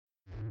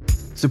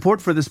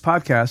Support for this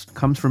podcast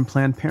comes from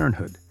Planned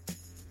Parenthood.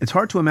 It's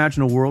hard to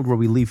imagine a world where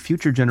we leave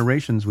future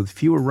generations with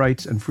fewer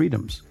rights and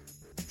freedoms.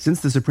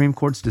 Since the Supreme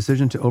Court's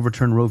decision to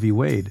overturn Roe v.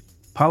 Wade,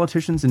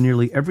 politicians in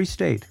nearly every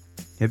state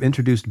have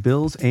introduced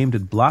bills aimed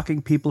at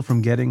blocking people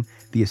from getting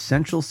the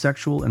essential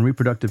sexual and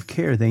reproductive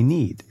care they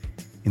need,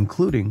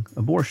 including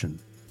abortion.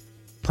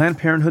 Planned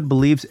Parenthood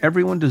believes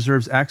everyone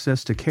deserves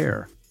access to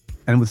care,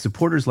 and with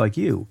supporters like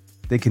you,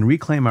 they can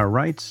reclaim our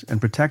rights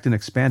and protect and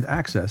expand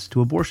access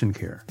to abortion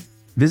care.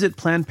 Visit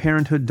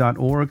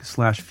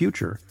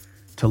plannedparenthood.org/future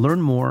to learn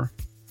more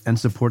and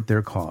support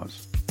their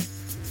cause.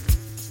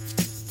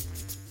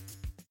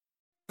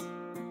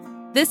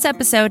 This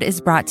episode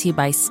is brought to you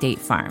by State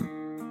Farm.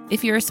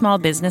 If you're a small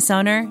business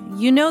owner,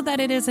 you know that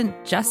it isn't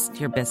just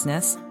your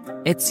business,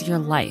 it's your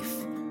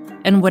life.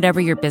 And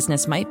whatever your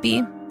business might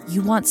be,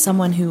 you want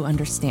someone who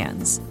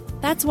understands.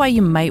 That's why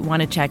you might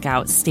want to check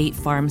out State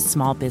Farm's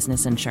small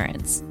business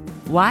insurance.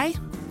 Why?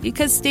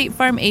 Because State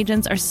Farm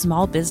agents are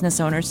small business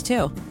owners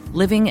too,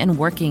 living and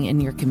working in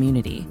your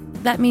community.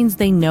 That means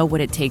they know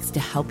what it takes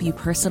to help you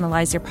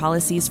personalize your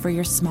policies for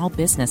your small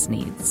business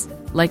needs.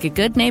 Like a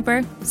good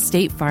neighbor,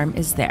 State Farm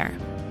is there.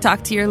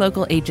 Talk to your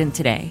local agent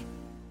today.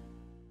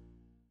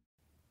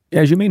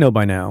 As you may know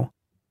by now,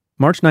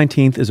 March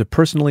 19th is a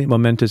personally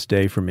momentous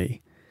day for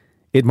me.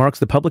 It marks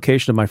the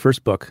publication of my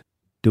first book,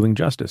 Doing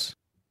Justice.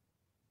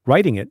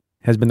 Writing it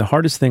has been the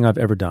hardest thing I've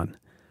ever done,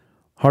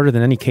 harder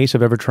than any case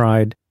I've ever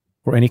tried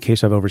or any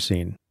case I've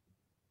overseen.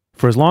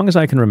 For as long as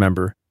I can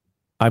remember,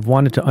 I've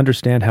wanted to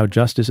understand how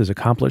justice is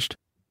accomplished,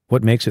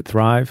 what makes it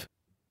thrive,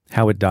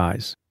 how it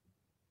dies.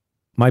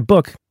 My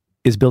book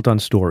is built on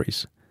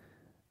stories.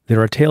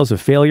 There are tales of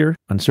failure,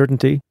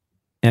 uncertainty,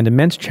 and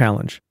immense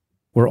challenge,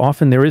 where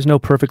often there is no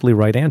perfectly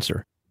right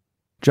answer.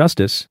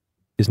 Justice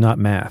is not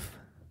math.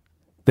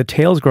 The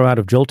tales grow out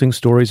of jolting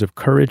stories of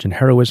courage and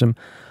heroism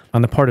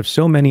on the part of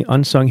so many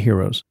unsung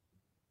heroes,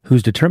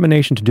 whose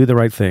determination to do the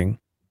right thing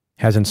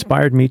has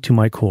inspired me to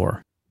my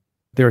core.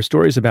 There are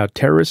stories about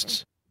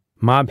terrorists,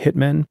 mob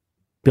hitmen,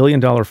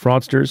 billion-dollar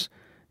fraudsters,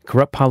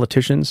 corrupt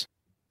politicians,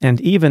 and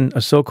even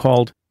a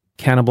so-called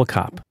cannibal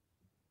cop.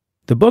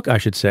 The book, I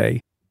should say,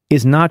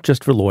 is not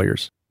just for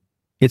lawyers.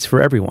 It's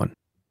for everyone.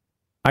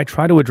 I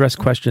try to address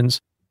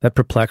questions that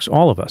perplex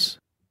all of us.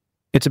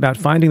 It's about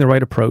finding the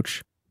right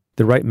approach,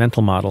 the right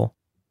mental model,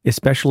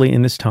 especially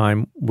in this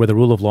time where the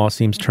rule of law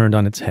seems turned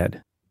on its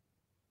head.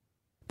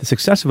 The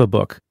success of a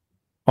book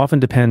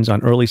often depends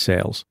on early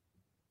sales.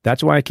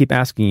 That's why I keep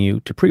asking you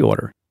to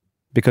pre-order,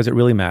 because it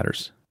really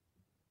matters.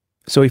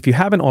 So if you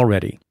haven't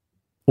already,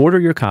 order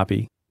your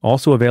copy,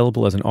 also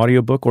available as an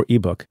audiobook or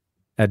ebook,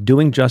 at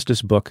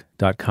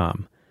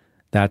doingjusticebook.com.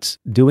 That's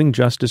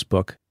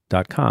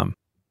doingjusticebook.com.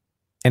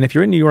 And if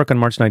you're in New York on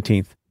March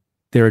 19th,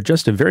 there are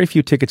just a very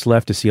few tickets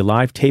left to see a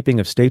live taping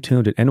of Stay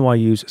Tuned at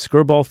NYU's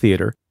Skirball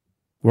Theater,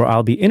 where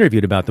I'll be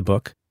interviewed about the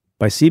book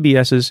by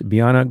CBS's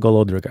Biana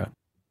Golodryga.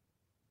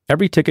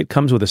 Every ticket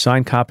comes with a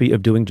signed copy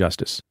of Doing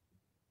Justice.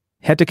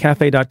 Head to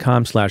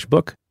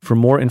cafe.com/book for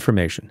more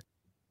information.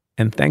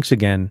 And thanks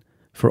again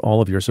for all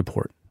of your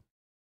support.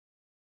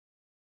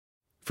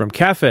 From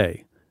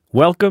Cafe,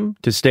 welcome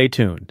to Stay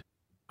Tuned.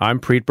 I'm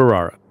Preet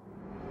Bharara.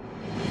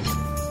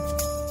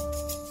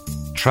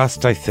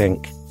 Trust, I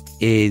think,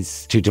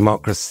 is to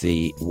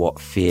democracy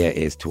what fear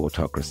is to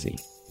autocracy.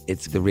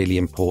 It's the really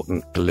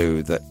important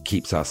glue that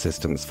keeps our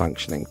systems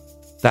functioning.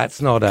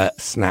 That's not a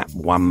snap,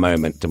 one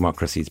moment,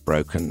 democracy's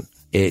broken.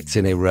 It's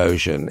an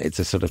erosion. It's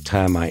a sort of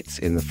termites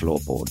in the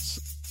floorboards.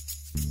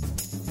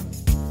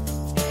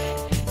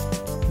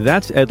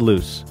 That's Ed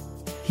Luce.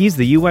 He's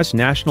the U.S.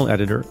 national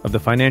editor of the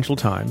Financial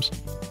Times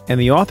and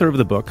the author of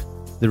the book,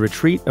 The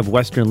Retreat of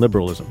Western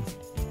Liberalism.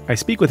 I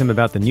speak with him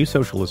about the new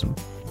socialism,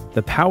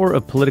 the power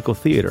of political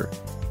theater,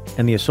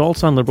 and the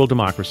assaults on liberal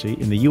democracy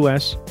in the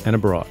U.S. and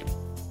abroad.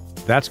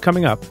 That's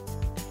coming up.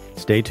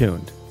 Stay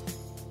tuned.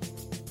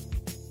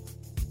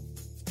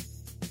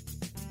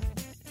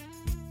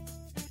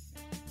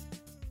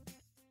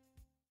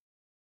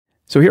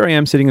 So here I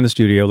am sitting in the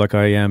studio like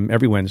I am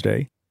every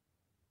Wednesday.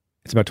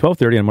 It's about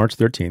 12:30 on March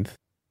 13th,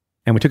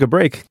 and we took a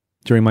break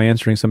during my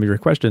answering some of your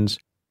questions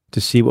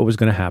to see what was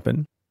going to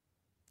happen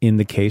in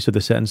the case of the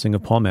sentencing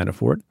of Paul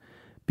Manafort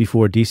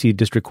before D.C.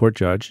 District Court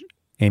Judge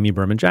Amy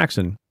Berman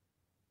Jackson,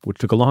 which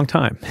took a long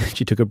time.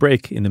 She took a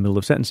break in the middle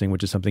of sentencing,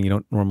 which is something you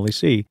don't normally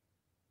see.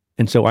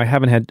 And so I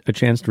haven't had a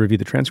chance to review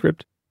the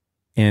transcript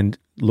and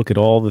look at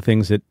all the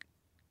things that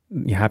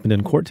happened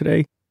in court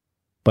today,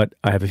 but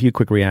I have a few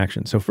quick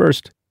reactions. So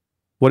first,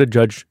 what did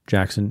Judge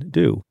Jackson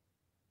do?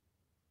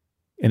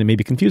 And it may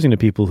be confusing to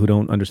people who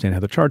don't understand how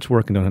the charts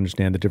work and don't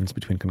understand the difference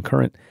between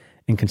concurrent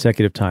and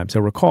consecutive time.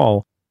 So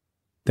recall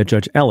that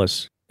Judge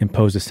Ellis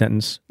imposed a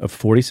sentence of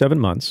 47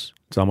 months,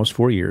 it's almost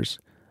 4 years,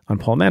 on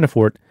Paul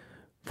Manafort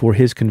for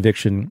his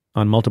conviction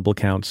on multiple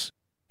counts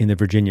in the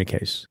Virginia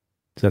case.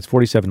 So that's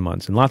 47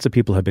 months. And lots of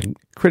people have been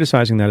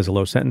criticizing that as a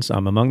low sentence.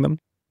 I'm among them.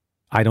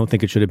 I don't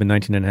think it should have been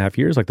 19 and a half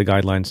years like the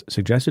guidelines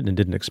suggested and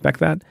didn't expect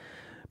that.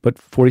 But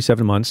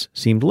 47 months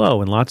seemed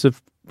low, and lots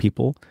of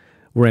people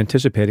were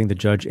anticipating that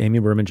Judge Amy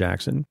Berman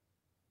Jackson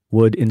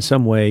would in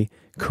some way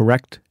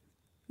correct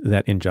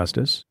that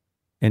injustice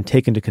and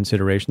take into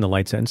consideration the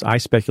light sentence. I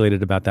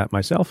speculated about that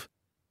myself.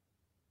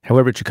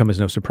 However, it should come as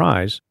no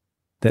surprise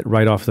that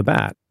right off the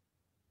bat,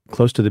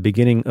 close to the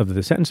beginning of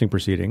the sentencing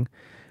proceeding,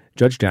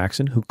 Judge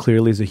Jackson, who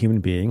clearly is a human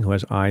being who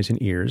has eyes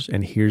and ears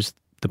and hears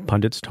the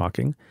pundits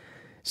talking,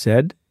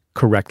 said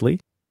correctly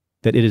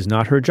that it is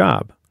not her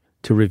job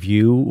to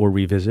review or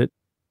revisit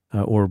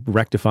or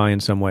rectify in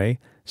some way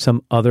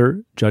some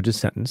other judge's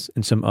sentence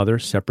in some other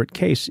separate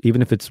case,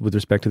 even if it's with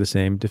respect to the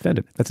same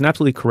defendant. That's an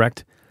absolutely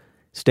correct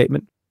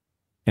statement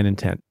and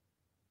intent.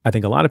 I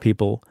think a lot of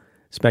people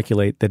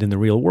speculate that in the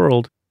real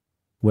world,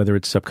 whether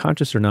it's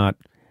subconscious or not,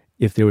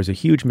 if there was a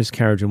huge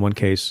miscarriage in one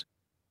case,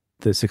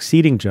 the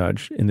succeeding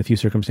judge, in the few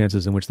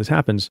circumstances in which this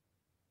happens,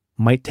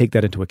 might take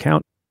that into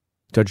account.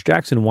 Judge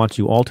Jackson wants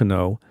you all to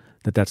know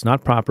that that's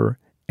not proper,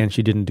 and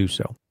she didn't do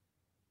so.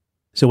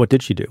 So what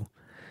did she do?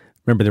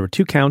 Remember, there were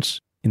 2 counts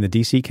in the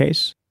D.C.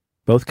 case,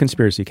 both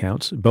conspiracy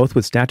counts, both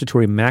with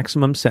statutory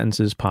maximum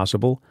sentences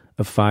possible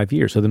of 5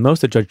 years. So the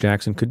most that Judge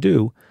Jackson could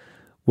do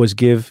was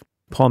give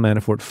Paul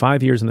Manafort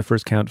 5 years in the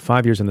first count,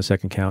 5 years in the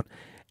second count,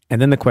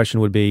 and then the question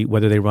would be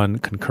whether they run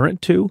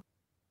concurrent to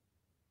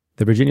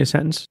the Virginia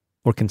sentence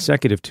or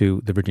consecutive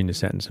to the Virginia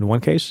sentence. In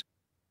one case,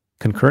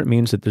 concurrent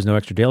means that there's no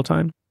extra jail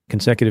time.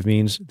 Consecutive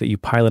means that you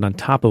pile it on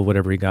top of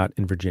whatever he got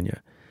in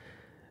Virginia.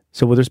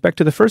 So with respect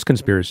to the first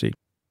conspiracy,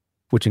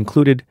 which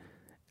included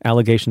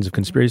allegations of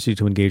conspiracy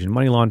to engage in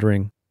money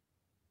laundering,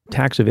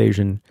 tax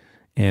evasion,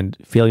 and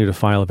failure to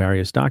file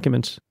various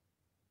documents,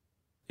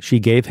 she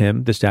gave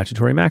him the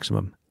statutory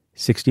maximum,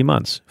 60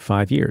 months,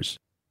 5 years.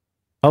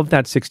 Of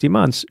that 60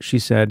 months, she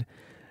said,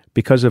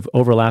 because of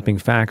overlapping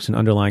facts and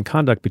underlying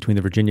conduct between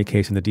the Virginia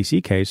case and the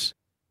D.C. case,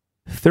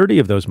 30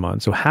 of those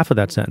months, so half of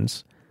that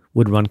sentence,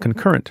 would run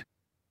concurrent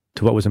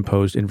to what was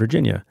imposed in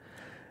Virginia.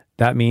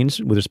 That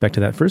means, with respect to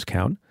that first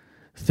count,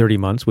 30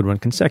 months would run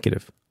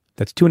consecutive.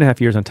 That's 2.5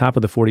 years on top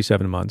of the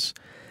 47 months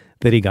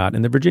that he got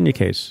in the Virginia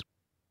case.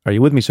 Are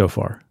you with me so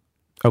far?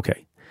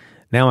 Okay.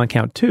 Now on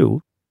count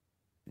 2,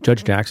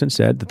 Judge Jackson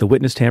said that the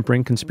witness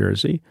tampering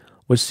conspiracy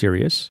was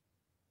serious,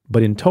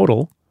 but in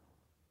total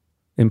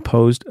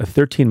imposed a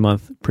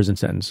 13-month prison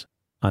sentence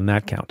on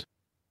that count.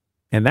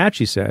 And that,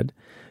 she said,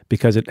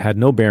 because it had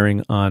no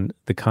bearing on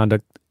the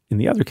conduct in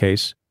the other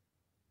case,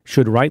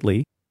 should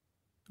rightly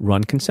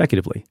run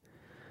consecutively.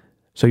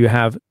 So you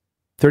have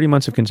 30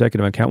 months of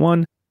consecutive on count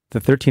 1, the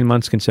 13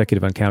 months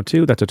consecutive on count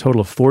 2. That's a total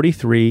of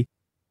 43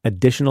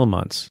 additional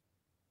months.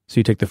 So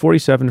you take the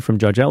 47 from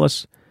Judge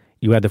Ellis,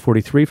 you add the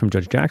 43 from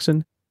Judge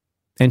Jackson,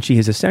 and she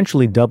has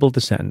essentially doubled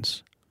the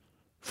sentence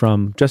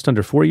from just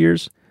under 4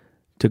 years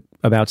to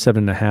about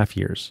 7.5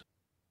 years.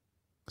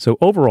 So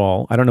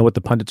overall, I don't know what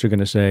the pundits are going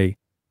to say,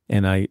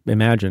 and I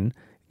imagine,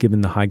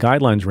 given the high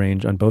guidelines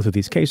range on both of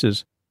these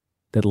cases,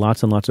 that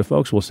lots and lots of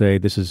folks will say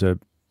this is a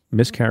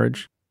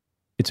miscarriage.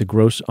 It's a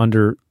gross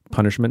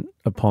under-punishment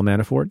of Paul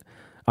Manafort.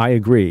 I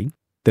agree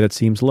that it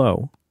seems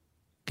low,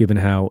 given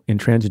how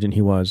intransigent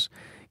he was,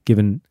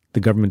 given the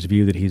government's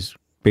view that he's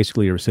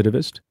basically a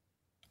recidivist.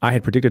 I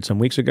had predicted some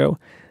weeks ago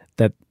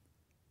that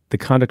the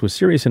conduct was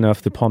serious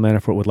enough that Paul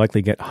Manafort would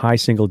likely get high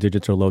single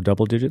digits or low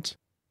double digits,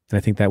 and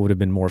I think that would have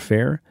been more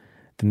fair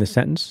than the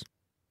sentence.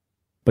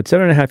 But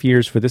 7.5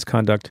 years for this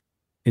conduct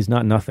is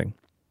not nothing.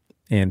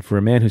 And for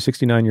a man who's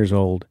 69 years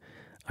old,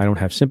 I don't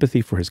have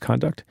sympathy for his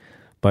conduct,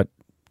 but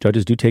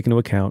judges do take into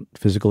account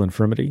physical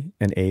infirmity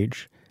and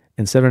age,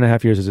 and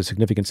 7.5 years is a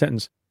significant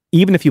sentence.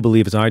 Even if you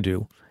believe, as I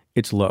do,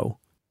 it's low.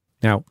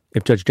 Now,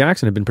 if Judge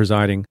Jackson had been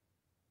presiding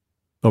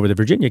over the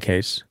Virginia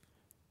case,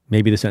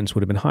 maybe the sentence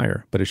would have been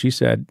higher. But as she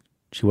said,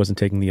 she wasn't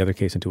taking the other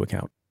case into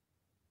account.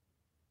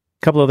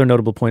 A couple other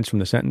notable points from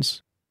the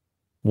sentence.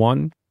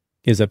 One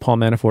is that Paul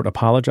Manafort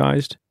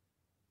apologized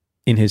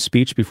in his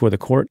speech before the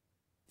court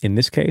in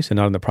this case and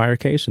not in the prior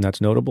case, and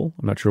that's notable.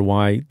 I'm not sure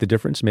why the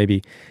difference.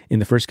 Maybe in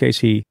the first case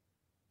he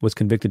was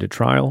convicted at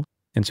trial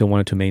and so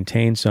wanted to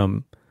maintain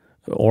some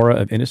aura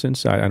of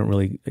innocence. I don't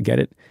really get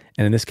it.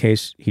 And in this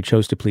case, he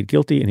chose to plead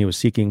guilty and he was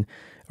seeking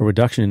a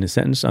reduction in his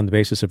sentence on the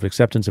basis of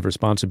acceptance of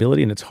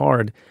responsibility. And it's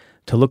hard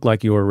to look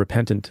like you're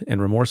repentant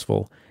and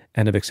remorseful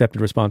and have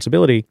accepted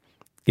responsibility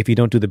if you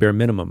don't do the bare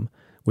minimum,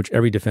 which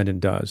every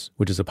defendant does,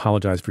 which is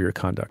apologize for your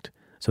conduct.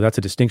 So that's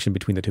a distinction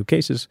between the two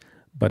cases,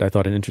 but I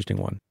thought an interesting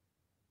one.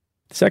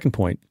 The second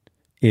point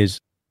is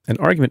an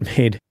argument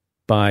made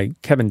by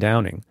Kevin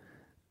Downing,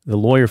 the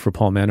lawyer for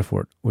Paul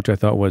Manafort, which I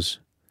thought was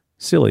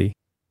silly,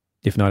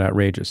 if not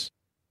outrageous.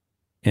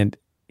 And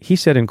he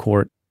said in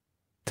court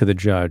to the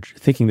judge,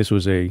 thinking this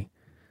was a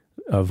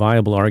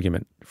viable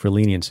argument for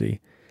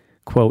leniency,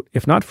 quote,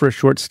 "If not for a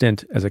short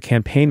stint as a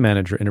campaign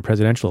manager in a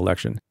presidential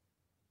election,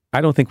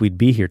 I don't think we'd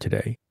be here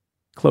today,"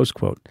 close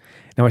quote.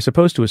 Now, I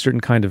suppose to a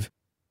certain kind of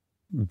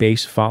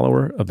base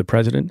follower of the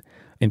president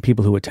and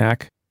people who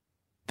attack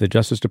the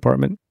Justice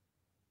Department,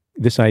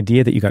 this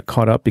idea that you got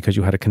caught up because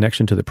you had a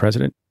connection to the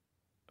president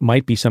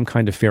might be some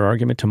kind of fair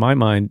argument. To my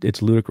mind,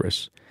 it's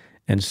ludicrous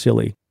and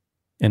silly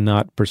and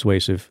not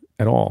persuasive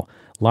at all.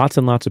 Lots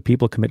and lots of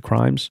people commit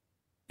crimes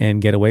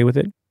and get away with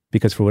it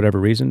because for whatever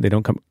reason they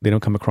don't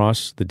come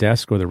across the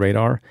desk or the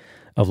radar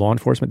of law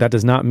enforcement. That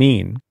does not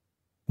mean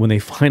when they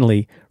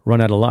finally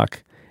run out of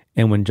luck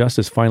and when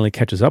justice finally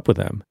catches up with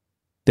them,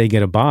 they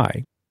get a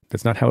bye.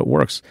 That's not how it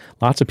works.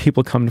 Lots of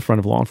people come in front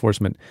of law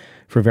enforcement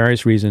for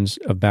various reasons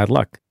of bad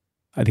luck.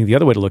 I think the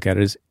other way to look at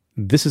it is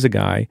this is a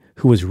guy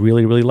who was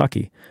really, really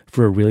lucky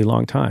for a really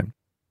long time.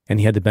 And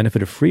he had the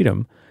benefit of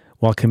freedom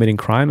while committing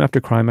crime after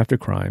crime after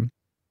crime,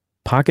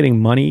 pocketing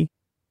money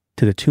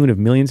to the tune of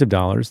millions of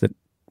dollars that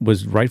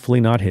was rightfully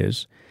not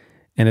his.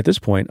 And at this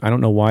point, I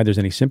don't know why there's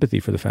any sympathy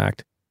for the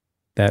fact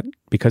that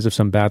because of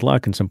some bad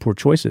luck and some poor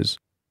choices,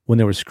 when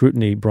there was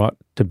scrutiny brought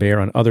to bear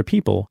on other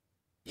people,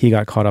 he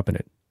got caught up in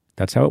it.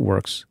 That's how it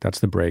works. That's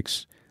the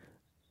breaks.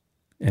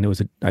 And it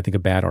was, I think, a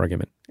bad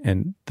argument.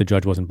 And the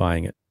judge wasn't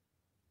buying it.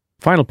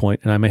 Final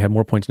point, and I may have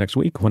more points next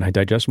week when I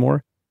digest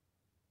more.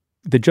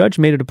 The judge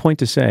made it a point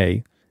to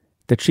say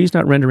that she's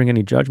not rendering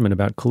any judgment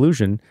about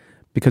collusion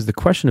because the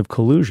question of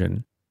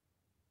collusion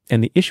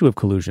and the issue of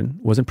collusion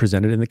wasn't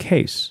presented in the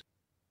case.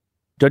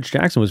 Judge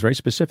Jackson was very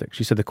specific.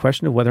 She said the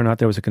question of whether or not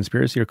there was a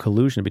conspiracy or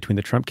collusion between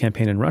the Trump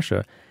campaign and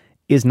Russia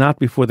is not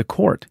before the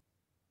court,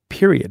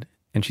 period.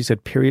 And she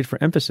said period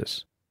for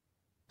emphasis.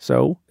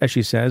 So, as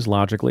she says,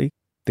 logically,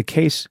 the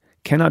case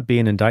cannot be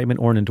an indictment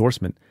or an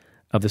endorsement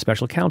of the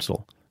special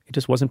counsel. It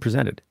just wasn't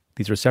presented.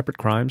 These are separate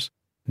crimes.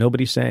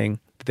 Nobody's saying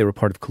that they were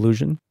part of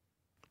collusion.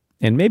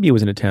 And maybe it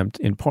was an attempt,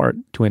 in part,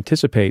 to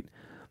anticipate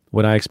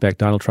what I expect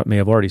Donald Trump may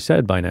have already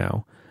said by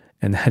now,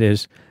 and that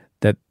is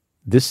that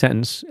this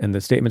sentence and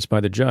the statements by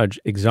the judge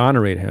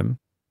exonerate him,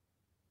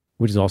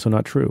 which is also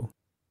not true.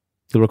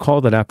 You'll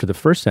recall that after the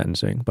first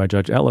sentencing by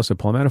Judge Ellis of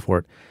Paul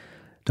Manafort,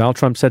 Donald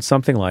Trump said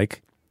something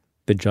like,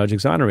 the judge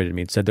exonerated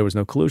me and said there was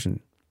no collusion.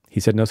 He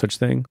said no such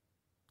thing.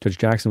 Judge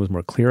Jackson was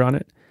more clear on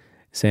it,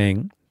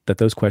 saying that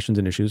those questions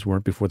and issues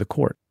weren't before the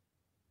court.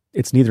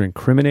 It's neither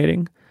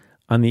incriminating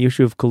on the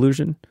issue of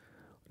collusion,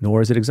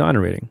 nor is it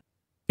exonerating.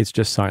 It's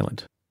just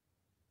silent.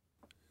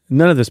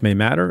 None of this may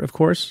matter, of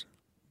course,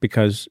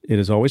 because it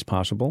is always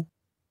possible,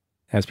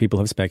 as people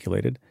have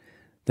speculated,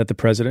 that the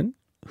president,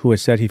 who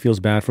has said he feels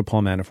bad for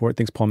Paul Manafort,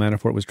 thinks Paul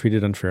Manafort was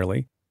treated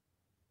unfairly,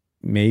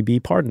 may be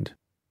pardoned.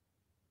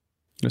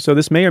 So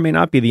this may or may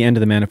not be the end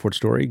of the Manafort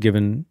story,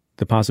 given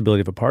the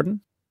possibility of a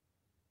pardon,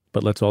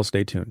 but let's all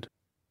stay tuned.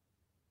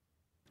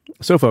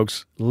 So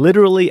folks,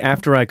 literally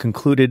after I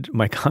concluded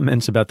my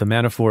comments about the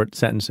Manafort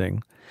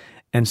sentencing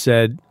and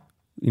said,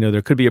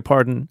 there could be a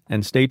pardon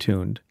and stay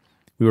tuned,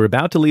 we were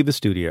about to leave the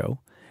studio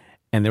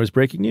and there was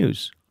breaking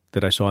news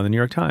that I saw in the New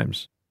York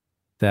Times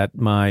that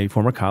my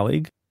former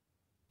colleague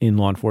in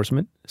law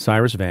enforcement,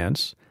 Cyrus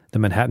Vance, the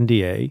Manhattan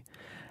DA,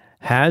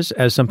 has,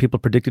 as some people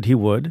predicted he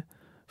would,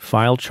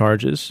 filed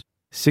charges,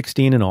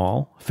 16 in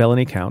all,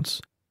 felony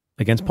counts,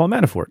 against Paul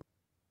Manafort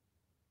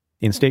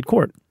in state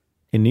court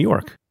in New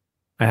York.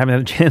 I haven't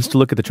had a chance to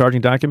look at the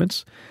charging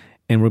documents,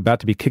 and we're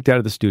about to be kicked out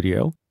of the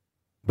studio,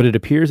 but it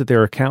appears that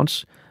there are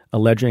counts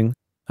alleging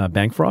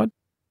bank fraud,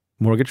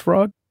 mortgage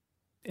fraud,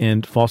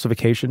 and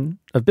falsification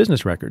of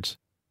business records.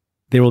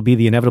 There will be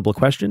the inevitable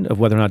question of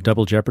whether or not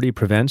double jeopardy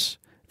prevents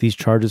these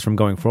charges from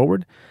going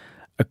forward.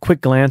 A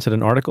quick glance at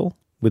an article,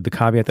 with the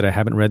caveat that I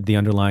haven't read the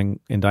underlying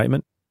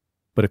indictment,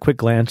 but a quick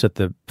glance at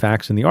the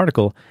facts in the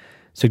article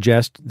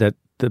suggests that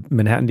the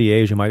Manhattan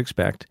DA, as you might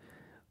expect,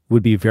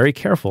 would be very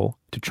careful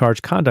to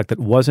charge conduct that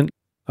wasn't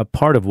a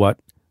part of what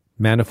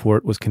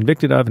Manafort was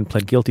convicted of and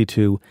pled guilty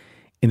to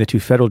in the two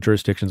federal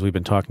jurisdictions we've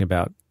been talking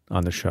about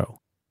on the show.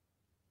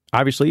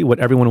 Obviously, what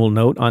everyone will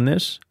note on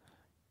this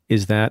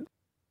is that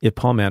if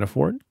Paul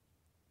Manafort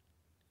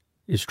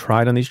is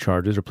tried on these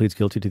charges or pleads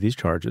guilty to these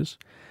charges,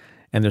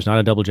 and there's not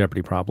a double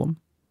jeopardy problem,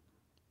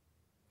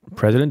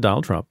 President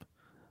Donald Trump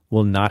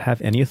will not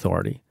have any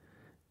authority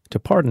to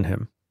pardon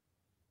him.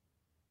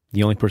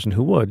 The only person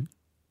who would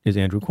is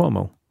Andrew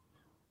Cuomo,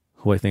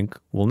 who I think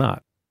will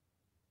not.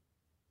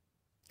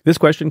 This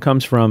question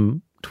comes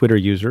from Twitter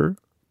user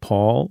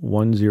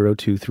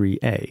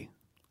Paul1023A.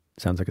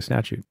 Sounds like a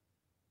statute.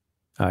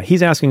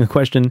 He's asking a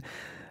question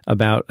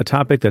about a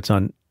topic that's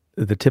on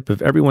the tip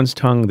of everyone's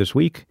tongue this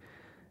week.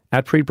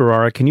 At Preet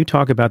Bharara, can you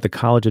talk about the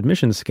college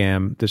admissions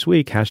scam this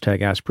week? Hashtag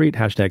AskPreet,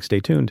 hashtag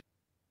stay tuned.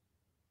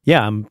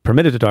 Yeah, I'm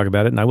permitted to talk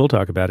about it, and I will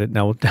talk about it. And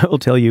I will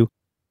tell you,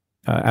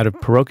 out of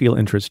parochial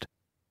interest,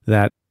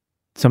 that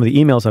some of the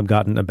emails I've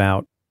gotten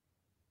about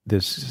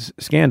this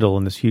scandal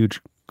and this huge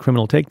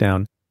criminal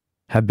takedown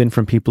have been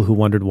from people who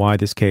wondered why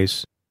this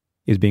case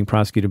is being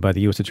prosecuted by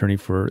the U.S. Attorney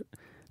for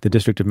the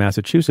District of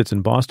Massachusetts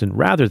in Boston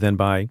rather than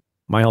by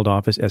my old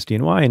office,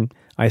 SDNY. And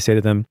I say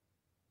to them,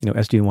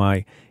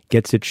 SDNY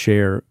gets its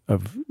share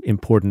of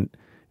important,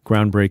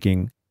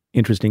 groundbreaking,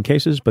 interesting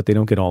cases, but they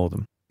don't get all of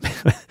them.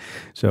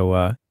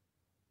 So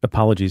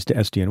apologies to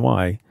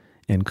SDNY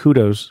and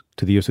kudos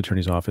to the U.S.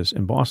 Attorney's Office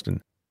in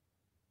Boston.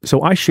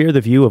 So I share the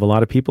view of a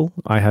lot of people.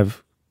 I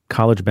have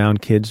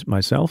college-bound kids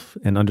myself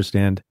and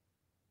understand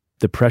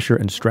the pressure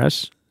and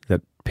stress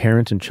that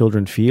parents and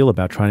children feel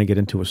about trying to get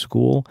into a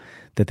school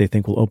that they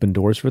think will open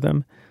doors for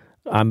them.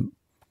 I'm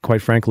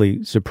quite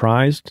frankly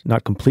surprised,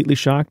 not completely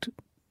shocked,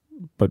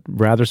 but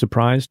rather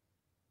surprised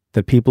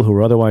that people who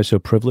are otherwise so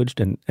privileged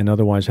and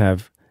otherwise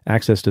have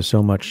access to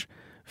so much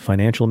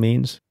financial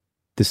means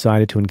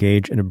decided to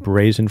engage in a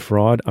brazen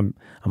fraud. I'm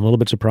a little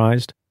bit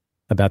surprised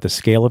about the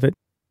scale of it.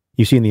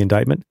 You see in the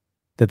indictment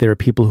that there are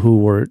people who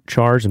were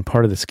charged and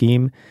part of the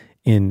scheme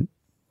in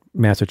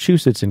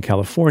Massachusetts, in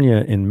California,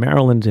 in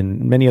Maryland,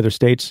 in many other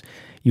states.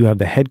 You have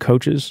the head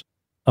coaches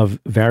of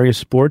various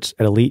sports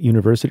at elite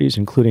universities,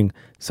 including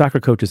soccer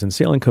coaches and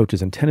sailing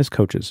coaches and tennis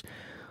coaches,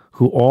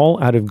 who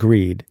all out of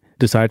greed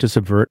decided to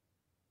subvert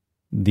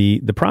the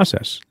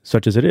process,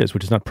 such as it is,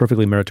 which is not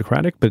perfectly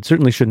meritocratic, but it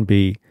certainly shouldn't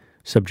be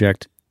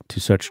subject to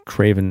such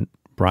craven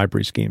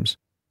bribery schemes.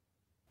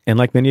 And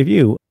like many of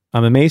you,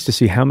 I'm amazed to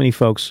see how many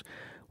folks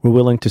were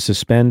willing to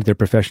suspend their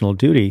professional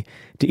duty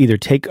to either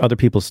take other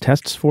people's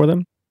tests for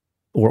them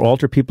or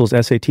alter people's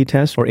SAT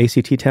tests or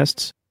ACT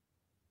tests,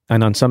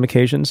 and on some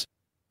occasions,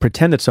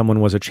 pretend that someone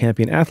was a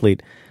champion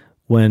athlete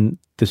when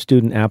the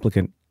student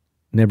applicant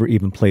never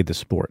even played the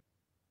sport.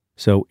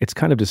 So it's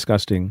kind of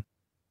disgusting,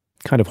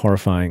 kind of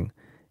horrifying,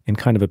 and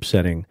kind of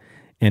upsetting.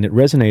 And it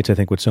resonates, I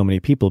think, with so many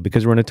people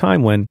because we're in a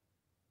time when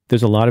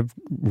there's a lot of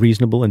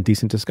reasonable and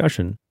decent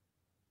discussion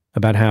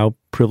about how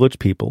privileged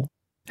people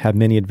have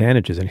many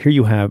advantages. And here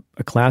you have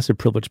a class of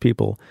privileged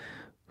people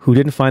who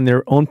didn't find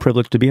their own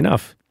privilege to be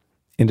enough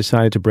and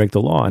decided to break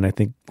the law, and I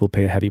think will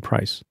pay a heavy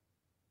price.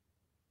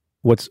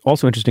 What's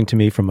also interesting to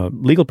me from a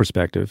legal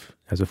perspective,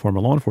 as a former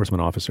law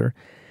enforcement officer,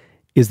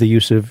 is the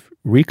use of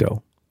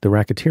RICO, the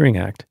Racketeering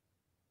Act.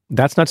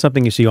 That's not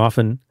something you see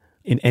often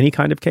in any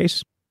kind of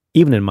case.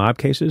 Even in mob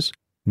cases,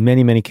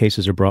 many, many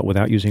cases are brought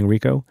without using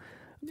RICO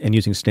and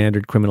using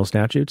standard criminal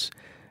statutes.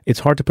 It's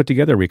hard to put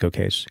together a RICO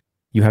case.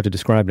 You have to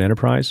describe an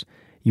enterprise.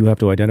 You have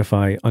to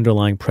identify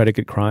underlying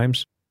predicate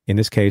crimes. In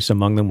this case,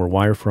 among them were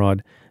wire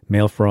fraud,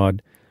 mail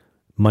fraud,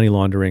 money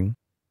laundering,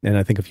 and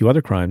I think a few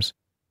other crimes.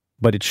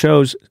 But it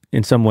shows,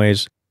 in some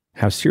ways,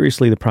 how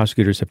seriously the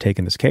prosecutors have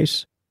taken this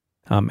case,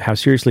 how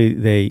seriously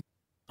they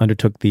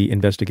undertook the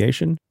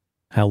investigation,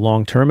 how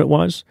long-term it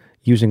was,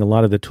 using a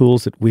lot of the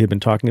tools that we have been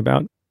talking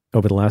about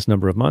over the last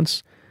number of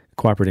months,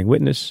 cooperating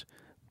witness,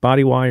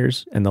 body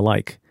wires, and the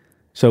like.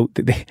 So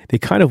they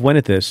kind of went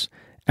at this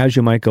as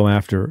you might go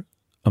after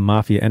a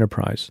mafia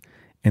enterprise.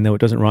 And though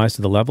it doesn't rise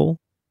to the level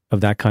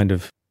of that kind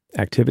of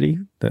activity,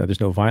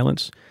 there's no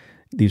violence,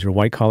 these are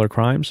white-collar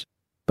crimes,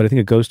 but I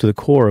think it goes to the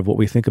core of what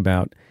we think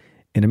about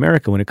in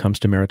America when it comes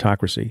to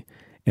meritocracy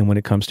and when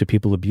it comes to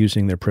people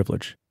abusing their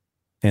privilege.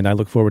 And I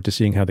look forward to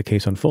seeing how the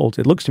case unfolds.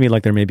 It looks to me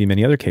like there may be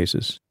many other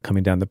cases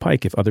coming down the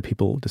pike if other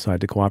people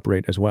decide to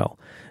cooperate as well.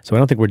 So I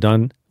don't think we're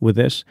done with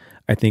this.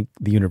 I think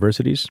the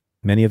universities,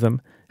 many of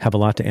them, have a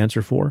lot to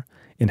answer for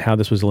in how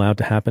this was allowed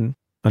to happen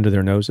under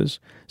their noses.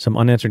 Some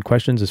unanswered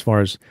questions, as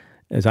far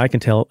as I can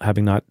tell,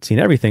 having not seen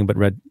everything but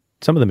read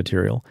some of the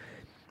material,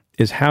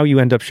 is how you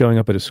end up showing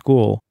up at a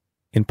school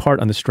in part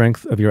on the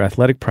strength of your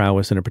athletic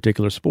prowess in a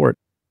particular sport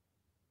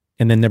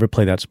and then never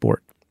play that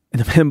sport.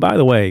 And by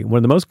the way, one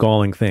of the most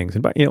galling things,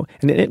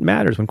 and it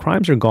matters when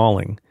crimes are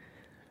galling,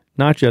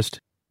 not just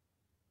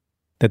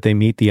that they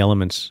meet the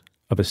elements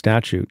of a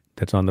statute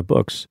that's on the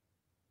books,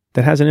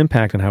 that has an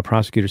impact on how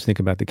prosecutors think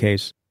about the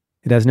case.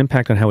 It has an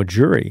impact on how a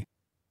jury,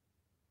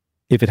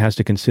 if it has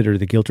to consider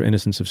the guilt or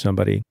innocence of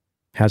somebody,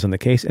 has on the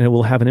case. And it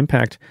will have an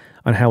impact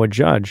on how a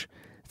judge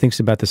thinks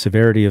about the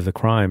severity of the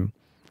crime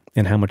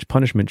and how much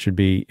punishment should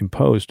be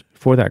imposed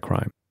for that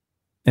crime.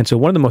 And so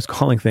one of the most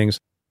galling things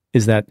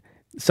is that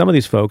some of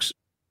these folks,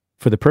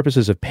 for the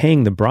purposes of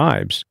paying the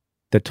bribes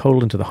that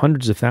totaled into the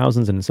hundreds of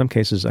thousands, and in some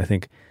cases, I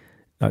think,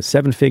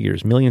 7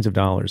 figures, millions of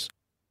dollars,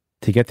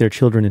 to get their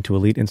children into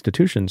elite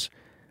institutions,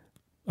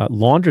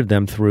 laundered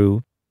them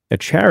through a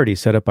charity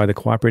set up by the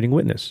cooperating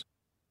witness.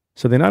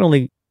 So they not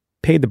only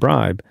paid the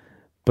bribe,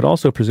 but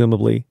also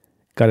presumably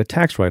got a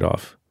tax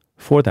write-off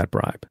for that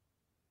bribe.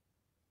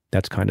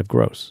 That's kind of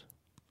gross.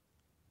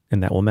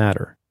 And that will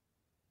matter.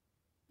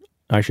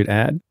 I should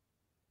add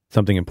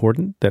something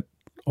important, that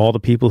all the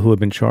people who have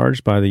been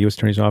charged by the U.S.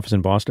 Attorney's Office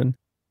in Boston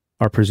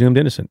are presumed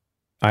innocent.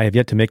 I have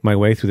yet to make my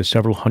way through the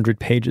several hundred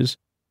pages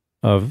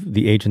of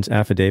the agent's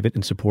affidavit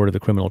in support of the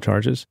criminal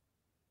charges.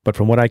 But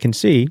from what I can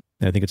see,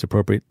 and I think it's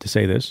appropriate to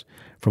say this,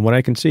 from what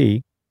I can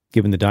see,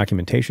 given the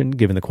documentation,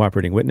 given the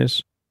cooperating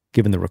witness,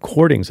 given the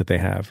recordings that they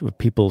have of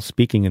people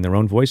speaking in their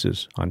own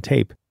voices on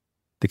tape,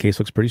 the case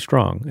looks pretty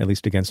strong, at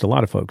least against a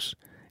lot of folks.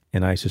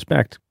 And I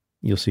suspect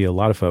you'll see a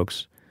lot of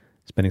folks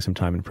spending some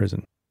time in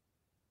prison.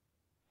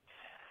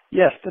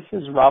 Yes, this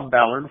is Rob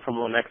Ballard from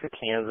Lenexa,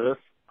 Kansas.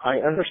 I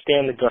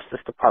understand the Justice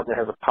Department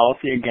has a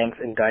policy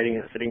against indicting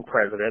a sitting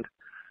president,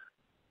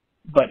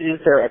 but is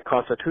there a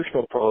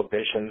constitutional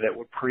prohibition that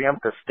would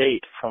preempt a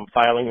state from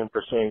filing and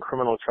pursuing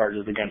criminal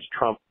charges against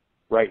Trump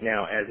right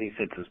now as he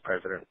sits as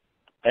president?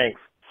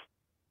 Thanks.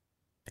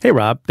 Hey,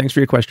 Rob, thanks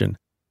for your question.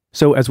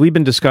 So as we've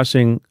been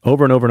discussing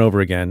over and over and over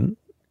again,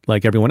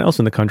 like everyone else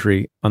in the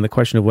country, on the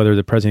question of whether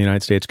the President of the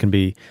United States can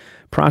be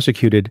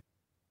prosecuted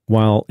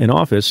while in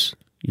office,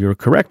 you're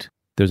correct.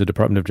 There's a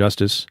Department of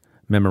Justice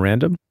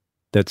memorandum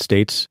that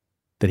states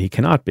that he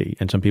cannot be.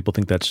 And some people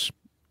think that's,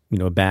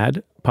 a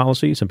bad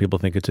policy. Some people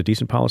think it's a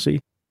decent policy.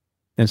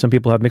 and some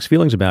people have mixed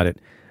feelings about it.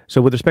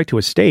 So with respect to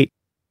a state,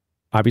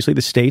 obviously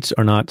the states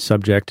are not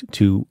subject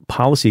to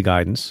policy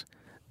guidance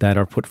that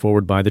are put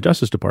forward by the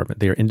Justice Department.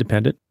 They are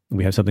independent.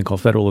 We have something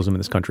called federalism in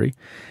this country.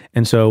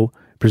 And so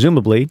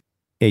presumably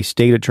a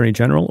state attorney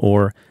general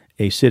or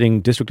a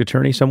sitting district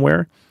attorney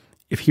somewhere,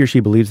 if he or she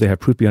believes they have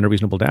proof beyond a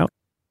reasonable doubt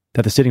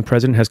that the sitting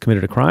president has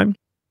committed a crime,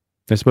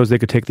 I suppose they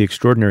could take the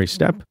extraordinary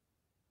step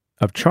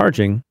of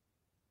charging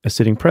a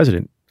sitting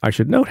president. I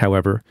should note,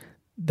 however,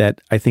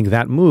 that I think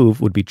that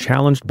move would be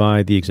challenged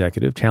by the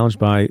executive, challenged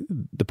by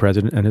the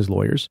president and his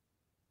lawyers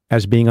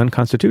as being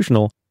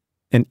unconstitutional.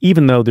 And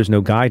even though there's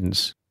no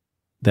guidance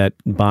that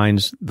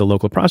binds the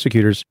local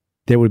prosecutors,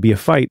 there would be a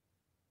fight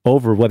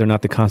over whether or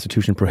not the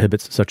Constitution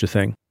prohibits such a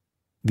thing.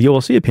 The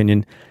OLC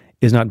opinion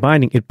is not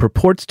binding. It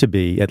purports to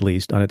be, at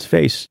least on its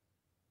face,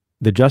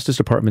 the Justice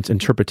Department's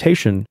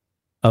interpretation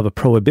of a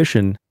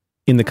prohibition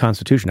in the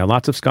Constitution. Now,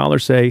 lots of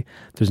scholars say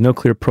there's no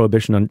clear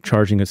prohibition on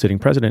charging a sitting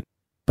president,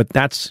 but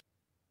that's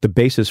the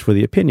basis for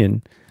the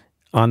opinion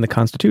on the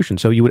Constitution.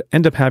 So you would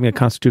end up having a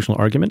constitutional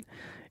argument.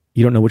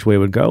 You don't know which way it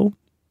would go.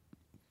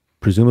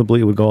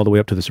 Presumably, it would go all the way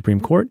up to the Supreme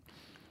Court.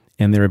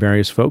 And there are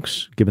various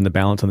folks, given the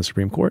balance on the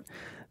Supreme Court,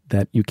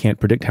 that you can't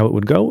predict how it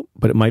would go,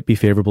 but it might be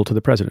favorable to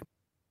the president.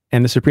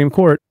 And the Supreme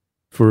Court,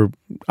 for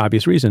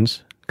obvious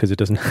reasons, because it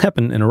doesn't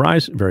happen and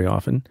arise very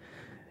often,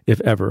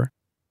 if ever,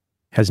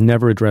 has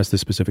never addressed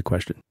this specific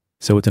question.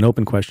 So it's an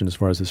open question as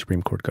far as the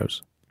Supreme Court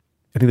goes.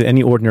 I think that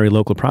any ordinary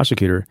local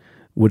prosecutor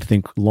would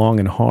think long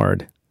and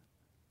hard,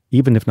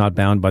 even if not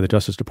bound by the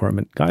Justice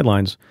Department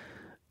guidelines,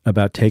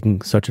 about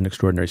taking such an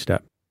extraordinary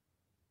step.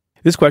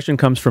 This question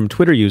comes from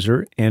Twitter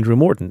user Andrew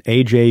Morton,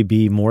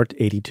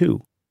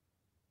 AJBMort82,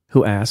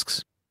 who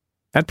asks,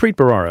 at Preet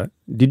Bharara,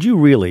 did you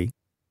really,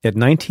 at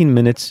 19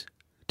 minutes,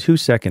 2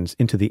 seconds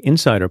into the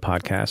Insider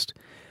podcast,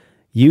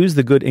 use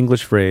the good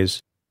English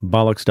phrase,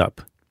 bollocksed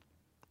up?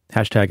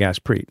 Hashtag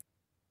Ask Preet.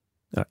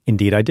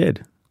 Indeed, I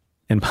did.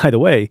 And by the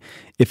way,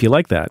 if you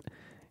like that,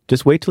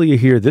 just wait till you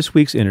hear this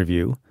week's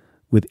interview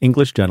with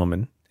English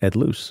gentleman Ed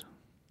Luce.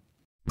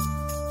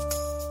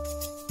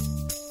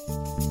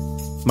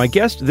 My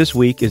guest this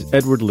week is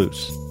Edward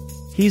Luce.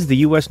 He's the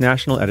U.S.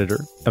 national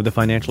editor of the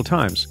Financial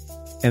Times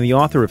and the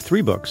author of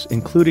 3 books,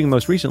 including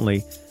most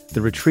recently,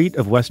 The Retreat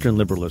of Western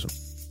Liberalism.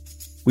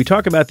 We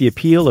talk about the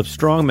appeal of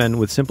strong men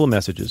with simple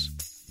messages,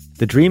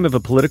 the dream of a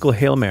political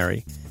Hail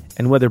Mary,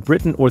 and whether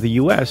Britain or the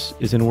U.S.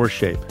 is in worse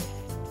shape.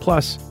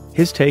 Plus,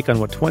 his take on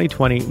what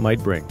 2020 might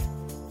bring.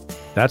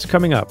 That's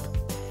coming up.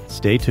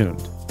 Stay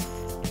tuned.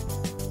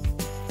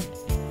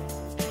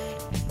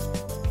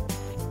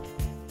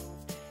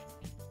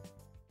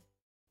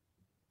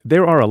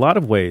 There are a lot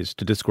of ways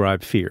to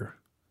describe fear,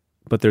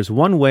 but there's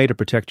one way to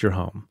protect your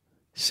home.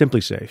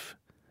 SimpliSafe,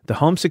 the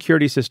home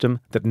security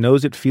system that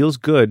knows it feels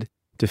good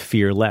to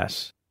fear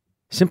less.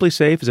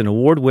 SimpliSafe is an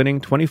award-winning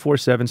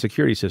 24/7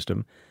 security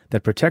system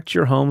that protects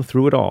your home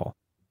through it all,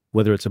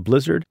 whether it's a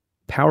blizzard,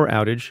 power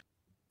outage,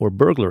 or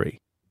burglary.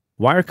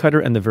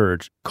 Wirecutter and The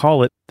Verge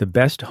call it the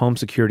best home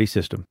security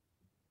system.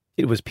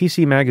 It was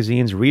PC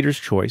Magazine's Reader's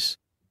Choice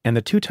and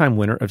the 2-time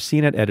winner of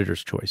CNET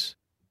Editor's Choice.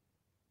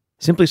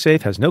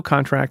 SimpliSafe has no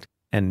contract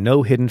and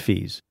no hidden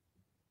fees.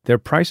 Their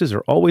prices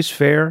are always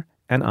fair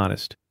and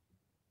honest.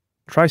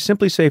 Try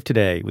SimpliSafe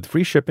today with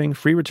free shipping,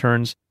 free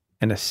returns,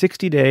 and a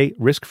 60-day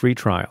risk-free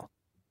trial.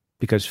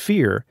 Because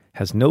fear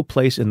has no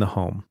place in the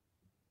home.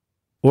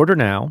 Order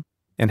now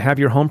and have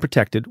your home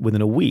protected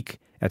within a week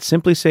at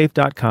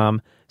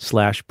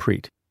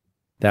simplisafe.com/Preet.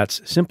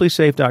 That's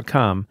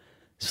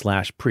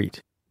simplisafe.com/Preet.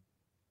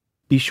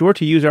 Be sure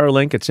to use our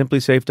link at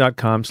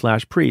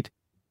simplisafe.com/Preet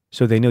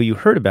so they know you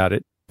heard about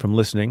it from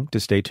listening to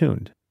Stay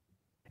Tuned.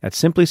 At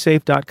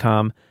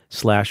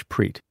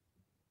simplisafe.com/Preet.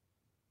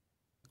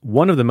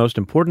 One of the most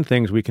important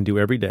things we can do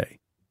every day,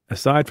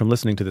 aside from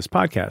listening to this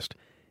podcast,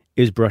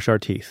 is brush our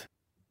teeth.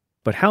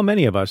 But how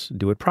many of us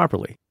do it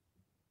properly?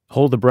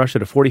 Hold the brush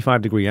at a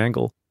 45-degree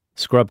angle,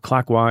 scrub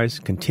clockwise,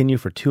 continue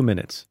for 2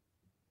 minutes.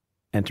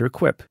 Enter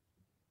Quip,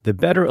 the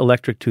better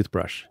electric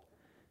toothbrush.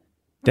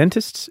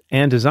 Dentists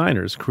and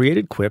designers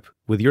created Quip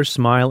with your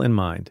smile in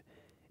mind.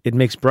 It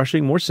makes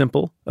brushing more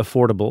simple,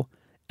 affordable,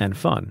 and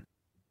fun.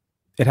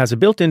 It has a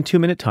built-in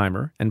 2-minute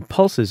timer and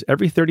pulses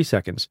every 30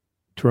 seconds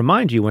to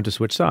remind you when to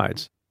switch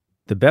sides.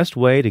 The best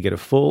way to get a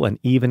full and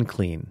even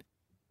clean.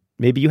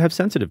 Maybe you have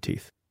sensitive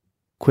teeth.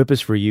 Quip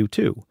is for you,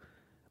 too.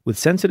 With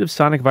sensitive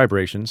sonic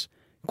vibrations,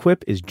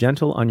 Quip is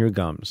gentle on your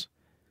gums.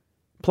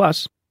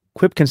 Plus,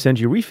 Quip can send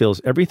you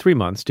refills every 3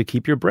 months to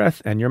keep your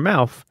breath and your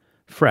mouth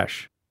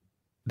fresh.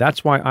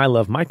 That's why I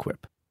love my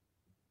Quip.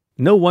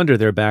 No wonder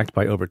they're backed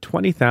by over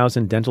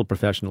 20,000 dental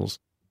professionals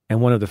and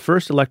one of the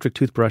first electric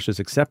toothbrushes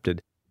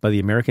accepted by the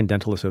American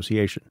Dental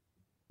Association.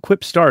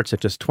 Quip starts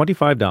at just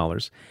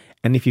 $25,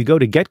 and if you go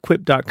to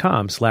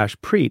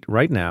getquip.com/Preet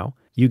right now,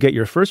 you get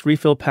your first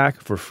refill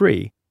pack for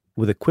free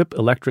with a Quip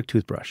electric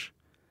toothbrush.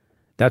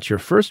 That's your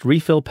first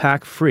refill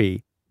pack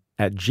free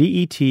at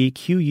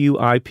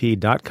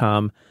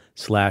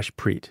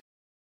getquip.com/Preet.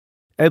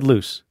 Ed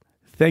Luce,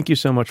 thank you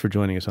so much for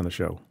joining us on the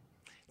show.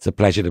 It's a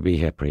pleasure to be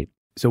here, Preet.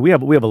 So we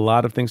have a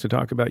lot of things to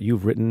talk about.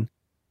 You've written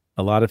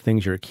a lot of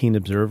things. You're a keen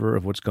observer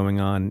of what's going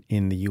on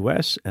in the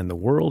U.S. and the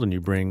world, and you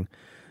bring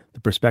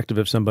the perspective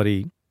of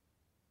somebody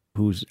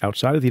who's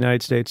outside of the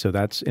United States. So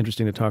that's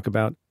interesting to talk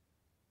about.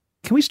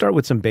 Can we start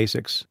with some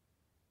basics?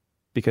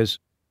 Because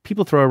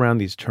people throw around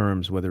these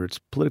terms, whether it's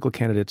political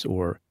candidates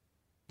or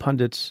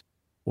pundits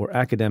or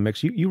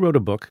academics. You wrote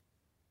a book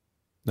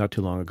not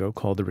too long ago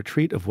called The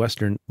Retreat of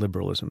Western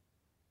Liberalism,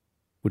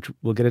 which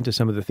we'll get into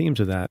some of the themes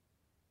of that.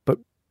 But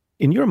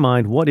in your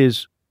mind, what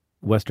is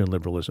Western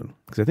liberalism?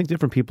 Because I think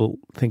different people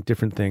think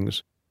different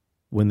things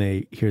when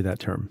they hear that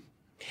term.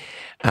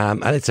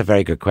 And it's a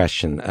very good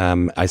question.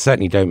 I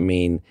certainly don't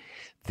mean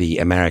the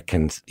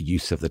American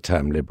use of the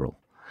term liberal.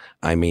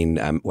 I mean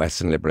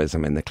Western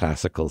liberalism in the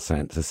classical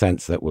sense, a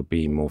sense that would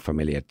be more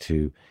familiar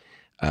to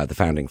the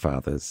Founding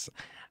Fathers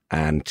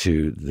and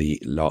to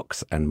the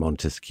Locke's and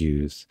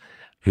Montesquieu's,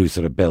 who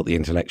sort of built the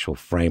intellectual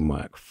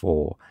framework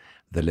for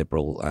the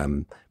liberal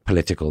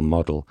political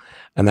model.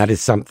 And that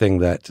is something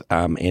that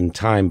in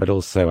time, but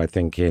also I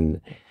think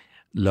in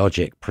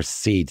logic,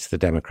 precedes the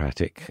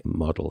democratic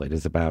model. It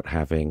is about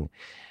having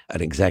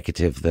an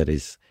executive that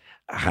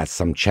has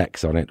some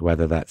checks on it,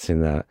 whether that's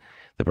in the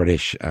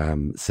British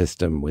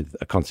system with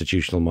a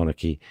constitutional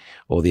monarchy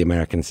or the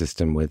American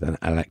system with an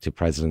elected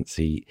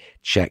presidency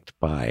checked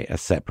by a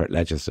separate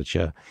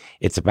legislature.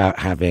 It's about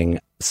having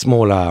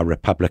small r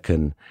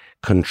Republican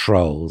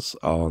controls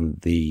on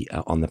the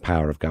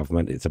power of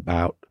government. It's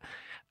about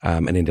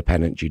an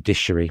independent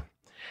judiciary.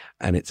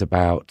 And it's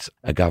about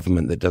a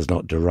government that does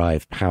not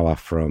derive power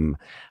from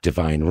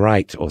divine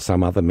right or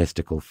some other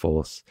mystical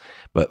force,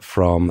 but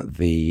from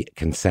the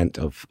consent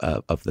of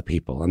the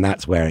people. And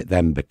that's where it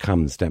then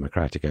becomes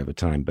democratic over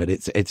time. But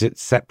it's a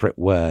separate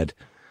word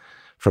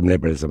from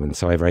liberalism. And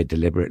so I very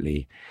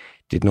deliberately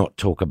did not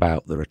talk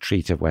about the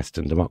retreat of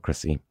Western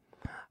democracy,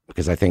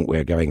 because I think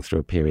we're going through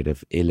a period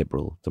of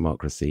illiberal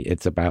democracy.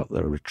 It's about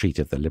the retreat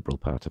of the liberal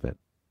part of it.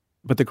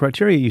 But the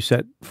criteria you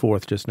set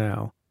forth just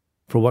now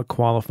for what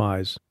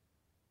qualifies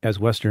as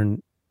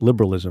Western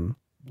liberalism,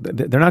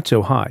 they're not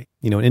so high.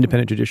 An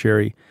independent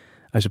judiciary,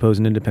 I suppose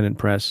an independent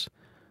press,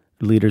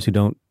 leaders who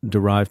don't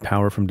derive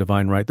power from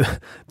divine right.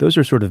 Those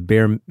are sort of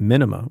bare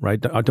minima,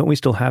 right? Don't we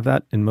still have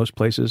that in most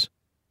places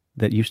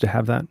that used to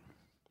have that?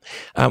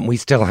 We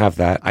still have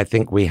that. I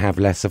think we have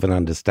less of an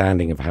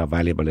understanding of how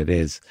valuable it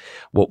is,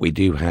 what we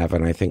do have.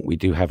 And I think we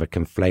do have a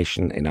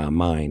conflation in our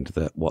mind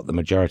that what the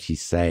majority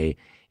say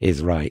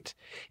is right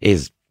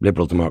is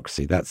liberal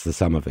democracy. That's the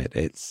sum of it.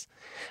 It's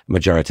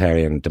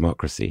majoritarian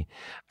democracy.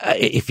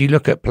 If you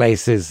look at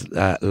places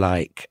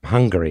like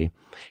Hungary,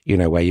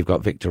 where you've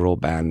got Viktor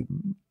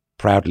Orban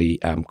proudly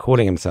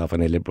calling himself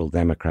an illiberal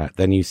Democrat,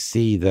 then you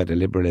see that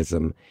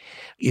illiberalism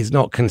is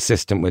not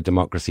consistent with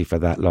democracy for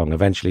that long.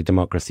 Eventually,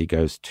 democracy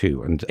goes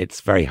too, and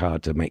it's very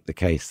hard to make the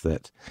case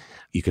that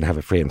you can have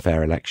a free and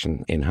fair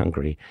election in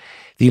Hungary.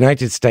 The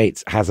United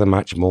States has a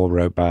much more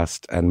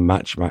robust and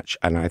much,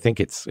 and I think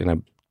it's,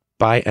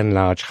 by and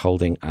large,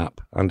 holding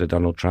up under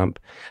Donald Trump,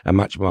 a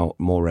much more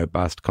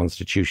robust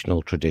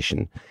constitutional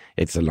tradition.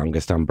 It's the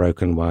longest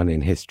unbroken one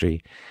in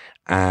history.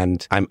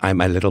 And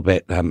I'm a little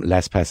bit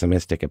less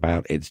pessimistic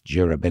about its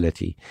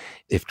durability.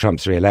 If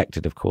Trump's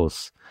reelected, of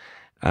course,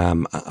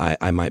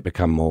 I might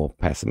become more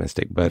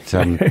pessimistic. But,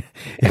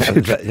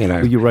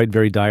 Will you write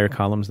very dire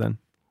columns then?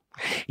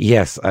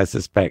 Yes, I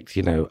suspect,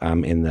 in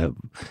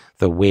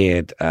the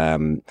weird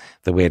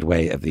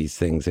way of these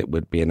things, it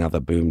would be another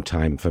boom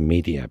time for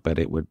media, but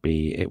it would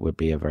be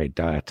a very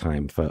dire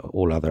time for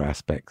all other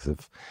aspects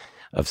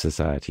of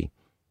society.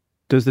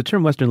 Does the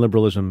term Western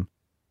liberalism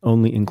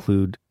only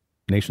include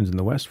nations in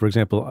the West? For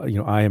example,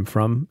 I am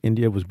from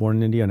India, was born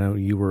in India. I know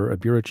you were a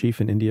bureau chief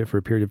in India for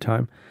a period of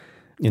time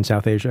in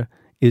South Asia.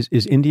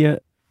 Is India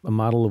a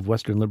model of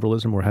Western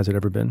liberalism, or has it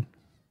ever been?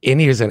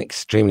 India is an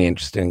extremely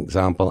interesting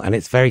example, and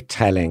it's very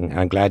telling.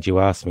 I'm glad you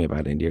asked me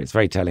about India. It's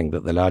very telling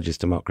that the largest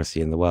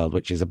democracy in the world,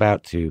 which is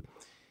about to,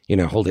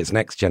 hold its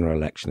next general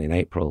election in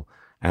April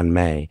and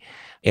May,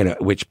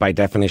 which by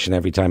definition,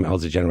 every time it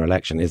holds a general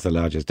election, is the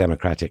largest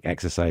democratic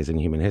exercise in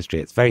human history.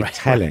 It's very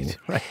telling,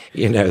 right.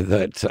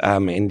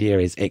 That India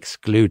is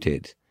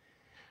excluded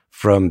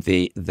from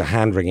the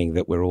hand-wringing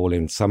that we're all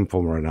in some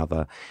form or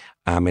another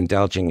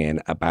indulging in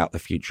about the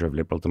future of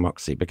liberal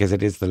democracy, because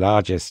it is the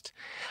largest,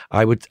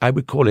 I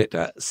would call it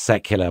a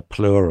secular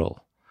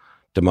plural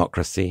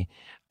democracy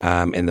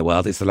in the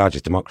world. It's the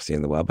largest democracy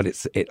in the world, but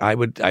I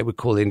would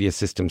call India's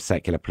system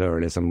secular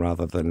pluralism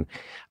rather than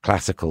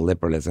classical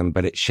liberalism,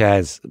 but it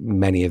shares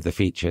many of the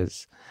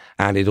features,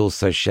 and it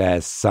also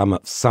shares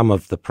some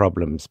of the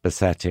problems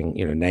besetting,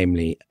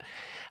 namely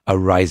a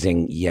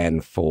rising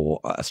yen for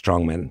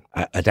strongmen,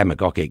 a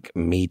demagogic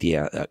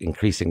media,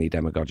 increasingly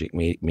demagogic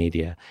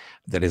media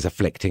that is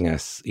afflicting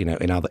us,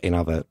 in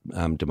other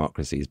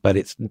democracies. But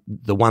it's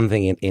the one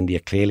thing in India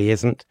clearly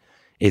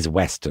is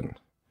Western.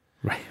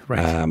 Right.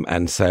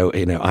 And so,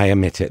 I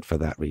omit it for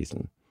that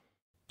reason.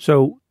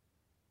 So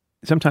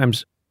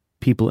sometimes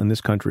people in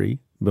this country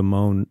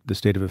bemoan the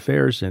state of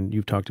affairs, and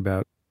you've talked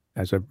about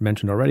as I've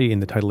mentioned already in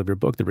the title of your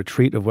book, The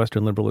Retreat of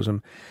Western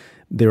Liberalism.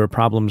 There are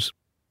problems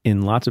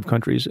in lots of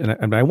countries.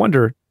 And I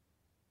wonder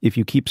if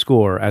you keep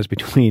score as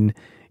between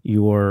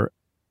your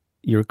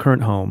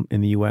current home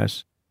in the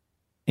U.S.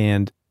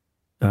 and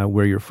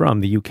where you're from,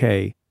 the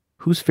UK,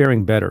 who's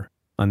faring better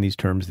on these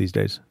terms these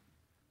days?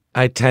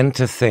 I tend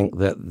to think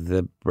that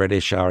the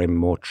British are in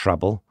more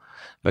trouble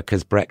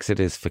because Brexit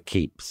is for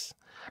keeps.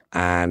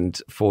 And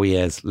 4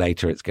 years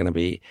later, it's going to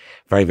be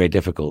very, very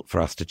difficult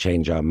for us to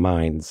change our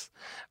minds.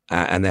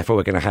 And therefore,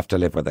 we're going to have to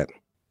live with it.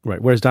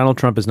 Right. Whereas Donald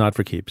Trump is not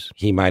for keeps.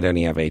 He might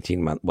only have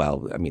 18 months,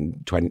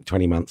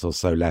 20 months or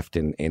so left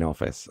in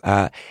office.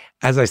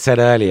 As I said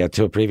earlier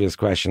to a previous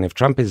question, if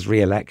Trump is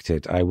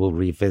re-elected, I will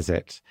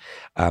revisit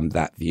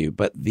that view.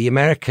 But the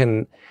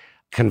American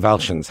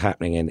convulsions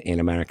happening in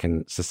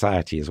American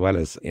society as well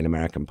as in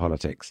American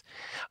politics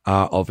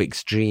are of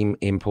extreme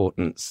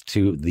importance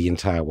to the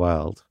entire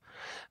world.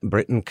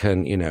 Britain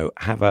can,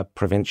 have a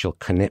provincial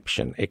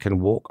conniption. It can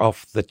walk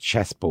off the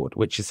chessboard,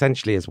 which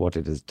essentially is what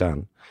it has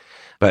done.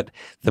 But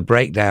the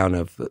breakdown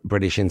of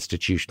British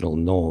institutional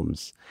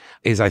norms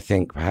is, I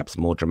think, perhaps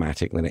more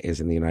dramatic than it is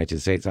in the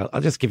United States.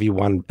 I'll just give you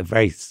a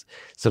very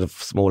sort of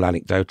small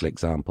anecdotal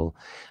example.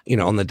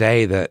 On the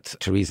day that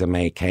Theresa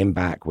May came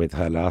back with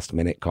her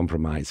last-minute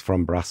compromise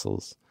from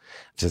Brussels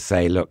to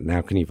say, look,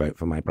 now can you vote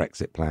for my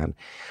Brexit plan?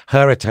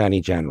 Her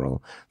Attorney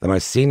General, the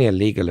most senior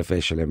legal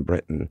official in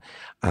Britain,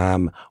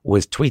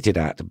 was tweeted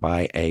at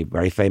by a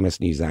very famous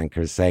news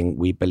anchor saying,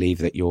 we believe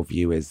that your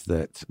view is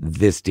that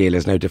this deal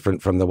is no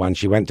different from the one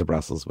she went to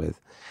Brussels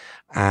with.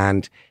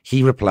 And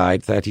he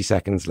replied 30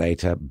 seconds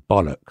later,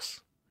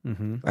 bollocks.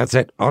 Mm-hmm. That's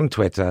it. On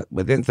Twitter,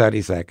 within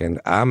 30 seconds,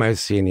 our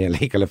most senior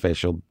legal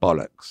official,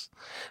 bollocks.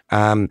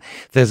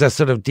 There's a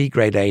sort of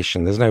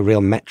degradation. There's no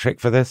real metric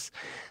for this.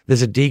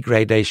 There's a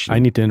degradation. I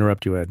need to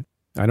interrupt you, Ed.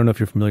 I don't know if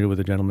you're familiar with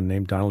a gentleman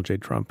named Donald J.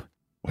 Trump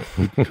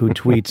who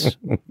tweets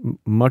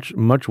much,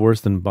 much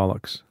worse than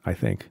bollocks, I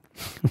think.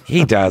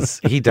 He does.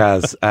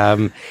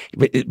 But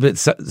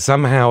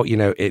somehow,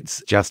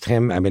 it's just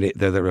him. I mean,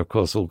 there are, of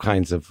course, all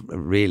kinds of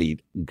really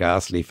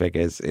ghastly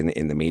figures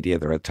in the media.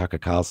 There are Tucker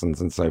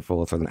Carlsons and so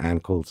forth and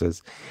Ann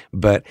Coulters.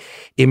 But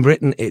in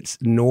Britain, it's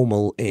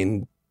normal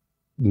in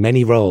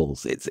many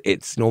roles.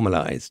 It's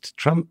normalized.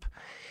 Trump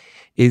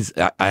is,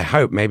 I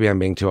hope, maybe I'm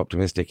being too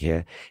optimistic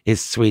here, is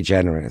sui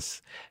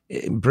generis.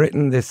 In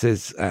Britain, this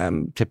is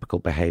typical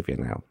behavior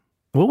now.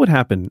 What would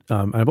happen,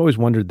 I've always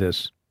wondered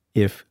this,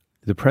 if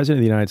the President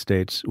of the United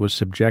States was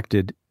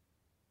subjected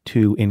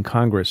to, in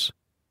Congress,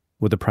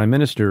 what the Prime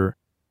Minister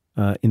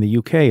in the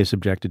UK is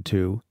subjected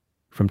to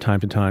from time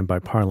to time by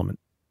Parliament.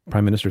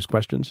 Prime Minister's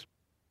questions.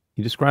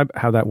 Can you describe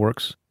how that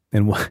works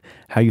and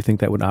how you think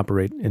that would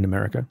operate in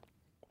America?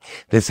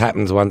 This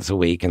happens once a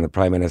week, and the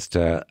Prime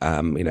Minister,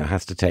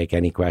 has to take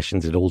any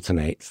questions. It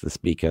alternates. The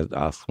Speaker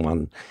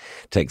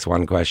takes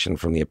one question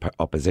from the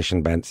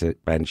opposition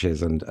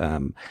benches, and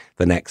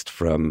the next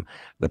from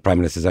the Prime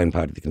Minister's own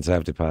party, the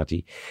Conservative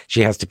Party.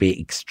 She has to be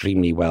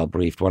extremely well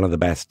briefed. One of the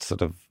best,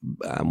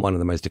 one of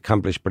the most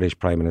accomplished British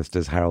Prime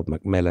Ministers, Harold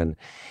Macmillan,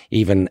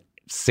 even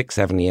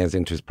 6-7 years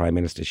into his prime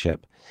ministership,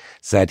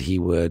 said he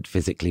would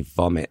physically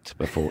vomit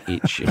before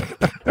each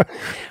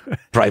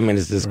prime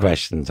minister's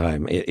question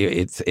time.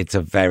 It's a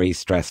very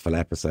stressful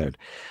episode.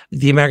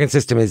 The American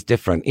system is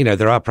different.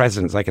 There are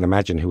presidents I can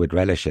imagine who would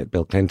relish it.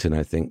 Bill Clinton,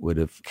 I think, would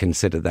have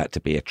considered that to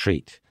be a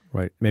treat.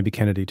 Right. Maybe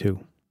Kennedy too.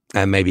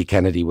 And maybe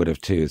Kennedy would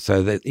have too.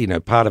 So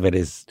that, part of it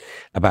is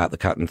about the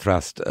cut and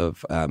thrust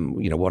of,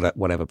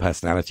 whatever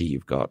personality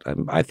you've got.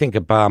 I think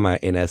Obama,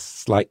 in a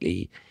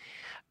slightly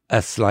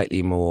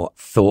more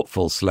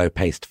thoughtful,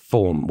 slow-paced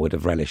form, would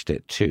have relished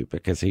it too,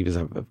 because he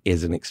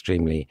is an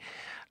extremely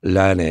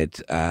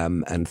learned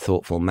and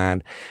thoughtful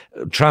man.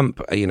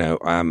 Trump,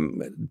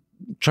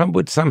 Trump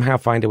would somehow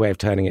find a way of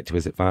turning it to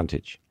his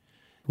advantage.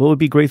 Well, it would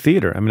be great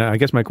theater. I mean, I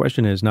guess my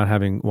question is, not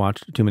having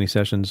watched too many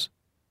sessions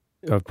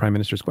of Prime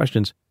Minister's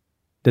questions,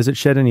 does it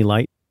shed any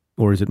light,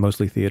 or is it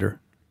mostly theater?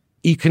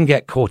 You can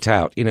get caught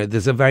out.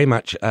 There's a very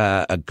much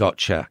a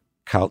gotcha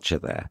culture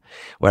there,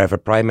 where if a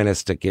prime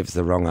minister gives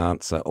the wrong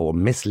answer or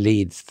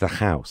misleads the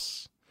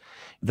House,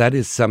 that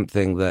is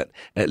something that,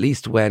 at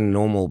least when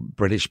normal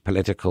British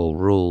political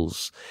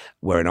rules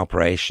were in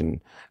operation,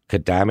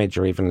 could damage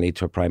or even lead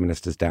to a prime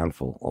minister's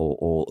downfall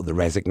or the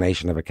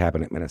resignation of a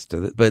cabinet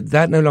minister. But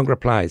that no longer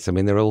applies. I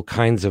mean, there are all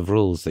kinds of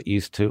rules that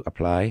used to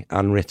apply,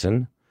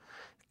 unwritten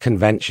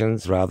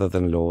conventions rather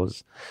than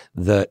laws,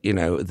 that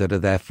are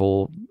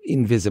therefore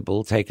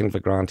invisible, taken for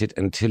granted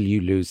until you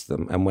lose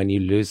them. And when you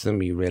lose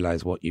them, you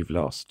realize what you've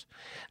lost.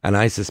 And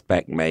I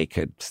suspect May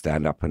could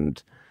stand up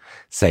and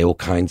say all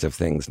kinds of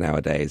things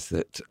nowadays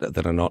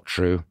that are not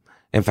true.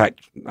 In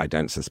fact, I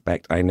don't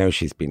suspect. I know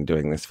she's been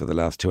doing this for the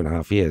last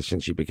 2.5 years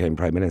since she became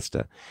Prime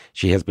Minister.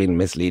 She has been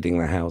misleading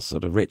the House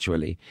sort of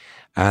ritually,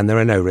 and there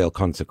are no real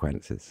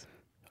consequences.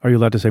 Are you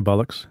allowed to say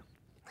bollocks?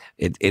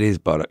 It is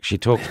bollocks. She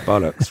talks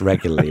bollocks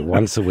regularly,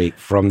 once a week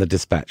from the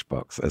dispatch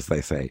box, as they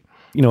say.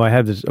 I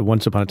had this,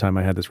 once upon a time,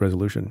 I had this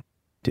resolution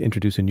to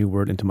introduce a new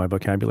word into my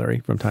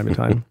vocabulary from time to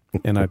time,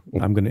 and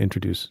I'm going to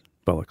introduce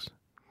bollocks.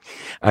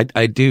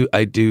 I do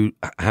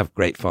have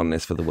great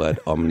fondness for the word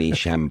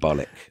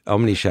omnishambolic.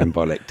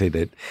 Omnishambolic,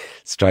 it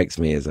strikes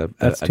me as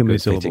that's too many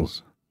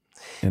syllables.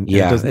 And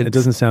it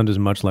doesn't sound as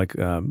much like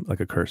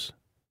a curse.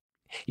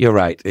 You're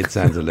right. It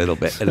sounds a little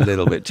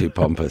bit too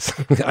pompous.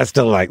 I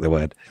still like the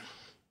word.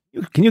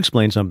 Can you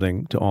explain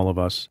something to all of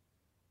us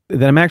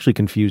that I'm actually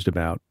confused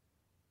about,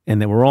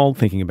 and that we're all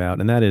thinking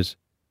about, and that is,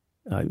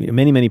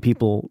 many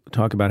people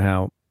talk about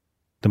how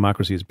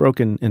democracy is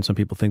broken, and some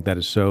people think that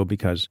is so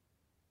because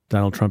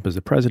Donald Trump is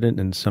the president,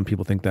 and some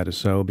people think that is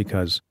so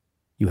because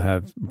you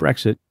have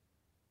Brexit,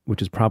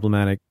 which is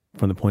problematic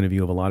from the point of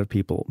view of a lot of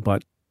people.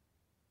 But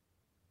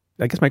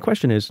I guess my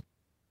question is,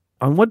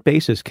 on what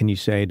basis can you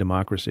say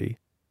democracy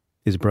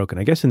is broken?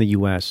 I guess in the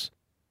U.S.,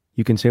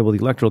 you can say, well, the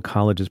Electoral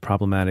College is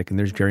problematic, and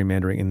there's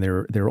gerrymandering, and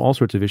there are all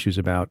sorts of issues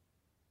about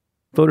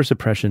voter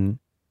suppression,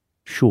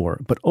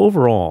 sure. But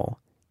overall,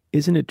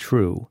 isn't it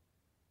true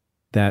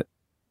that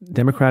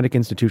democratic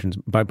institutions,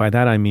 by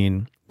that I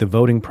mean the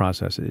voting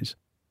processes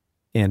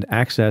and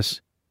access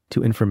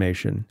to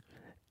information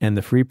and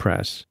the free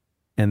press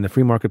and the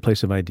free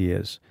marketplace of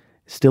ideas,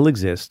 still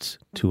exists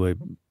to a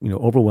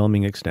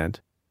overwhelming extent,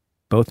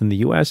 both in the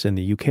U.S. and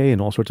the U.K. and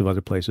all sorts of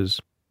other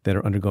places that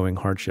are undergoing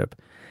hardship,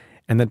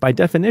 and that by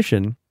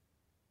definition,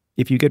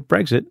 if you get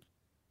Brexit,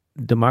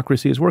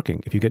 democracy is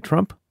working. If you get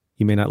Trump,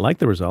 you may not like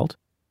the result,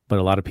 but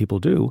a lot of people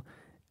do,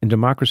 and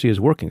democracy is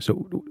working.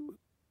 So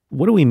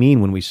what do we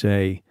mean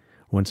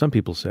when some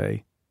people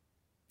say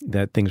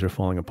that things are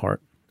falling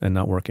apart and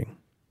not working?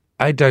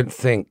 I don't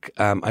think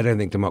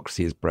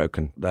democracy is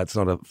broken. That's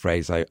not a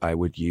phrase I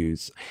would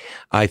use.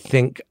 I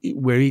think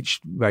we're each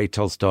very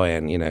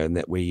Tolstoyan, in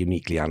that we're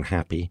uniquely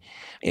unhappy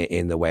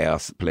in the way our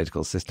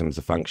political systems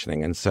are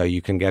functioning. And so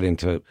you can get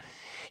into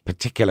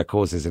particular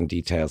causes and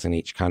details in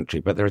each country.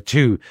 But there are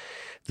two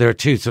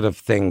sort of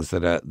things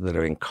that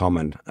are in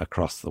common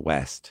across the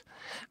West,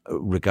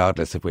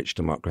 regardless of which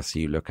democracy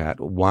you look at.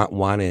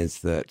 One is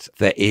that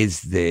there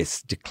is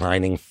this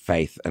declining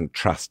faith and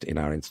trust in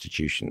our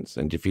institutions.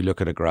 And if you look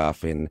at a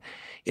graph in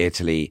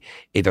Italy,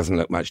 it doesn't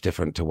look much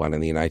different to one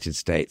in the United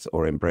States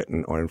or in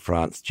Britain or in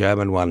France.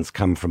 German ones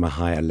come from a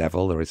higher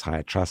level. There is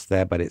higher trust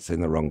there, but it's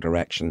in the wrong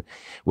direction.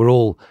 We're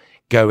all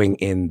going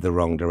in the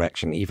wrong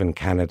direction, even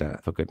Canada,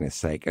 for goodness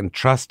sake. And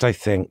trust, I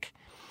think,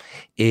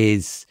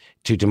 is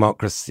to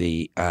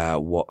democracy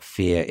what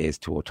fear is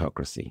to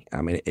autocracy.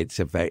 I mean, it's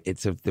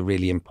the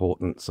really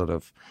important sort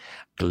of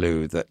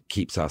glue that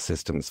keeps our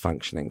systems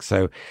functioning.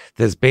 So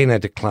there's been a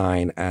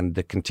decline, and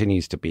there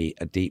continues to be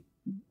a deep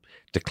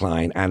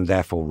decline, and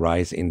therefore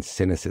rise in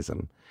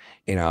cynicism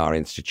in our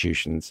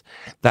institutions.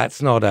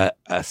 That's not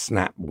a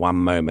snap, one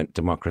moment,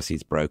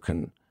 democracy's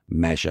broken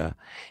measure.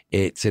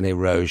 It's an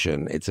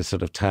erosion. It's a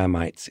sort of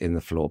termites in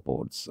the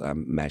floorboards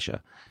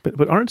measure.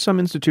 But aren't some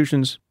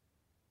institutions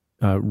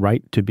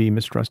right to be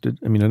mistrusted?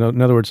 I mean,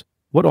 in other words,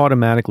 what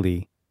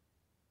automatically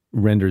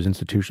renders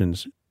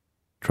institutions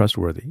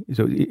trustworthy?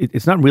 So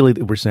it's not really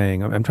that we're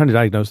saying, I'm trying to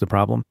diagnose the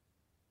problem.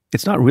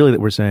 It's not really that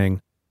we're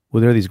saying,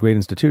 well, there are these great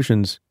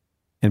institutions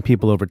and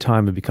people over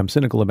time have become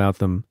cynical about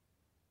them.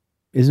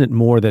 Isn't it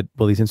more that,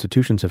 well, these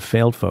institutions have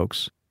failed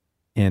folks,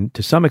 and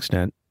to some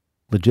extent,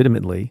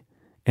 legitimately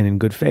and in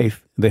good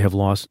faith, they have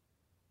lost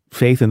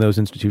faith in those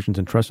institutions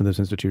and trust in those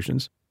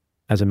institutions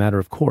as a matter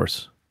of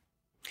course?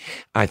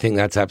 I think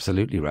that's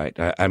absolutely right.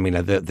 I mean,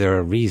 there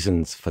are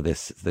reasons for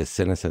this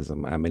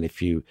cynicism. I mean,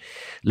 if you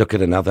look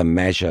at another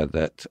measure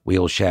that we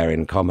all share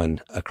in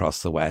common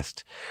across the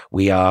West,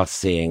 we are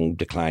seeing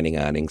declining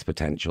earnings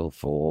potential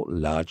for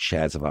large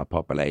shares of our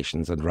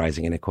populations and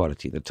rising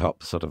inequality, the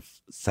top sort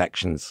of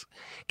sections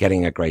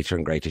getting a greater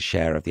and greater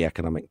share of the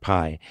economic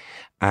pie.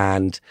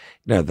 And,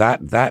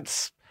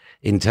 that's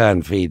in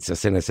turn feeds a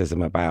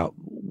cynicism about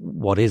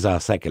what is our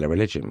secular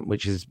religion,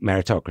 which is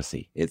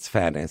meritocracy. It's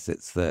fairness.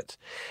 It's that,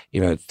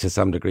 to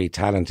some degree,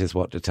 talent is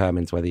what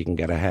determines whether you can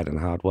get ahead, and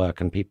hard work.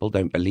 And people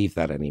don't believe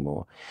that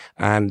anymore.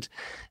 And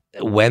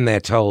when they're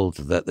told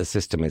that the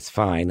system is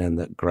fine and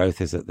that growth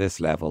is at this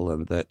level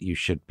and that you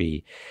should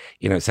be,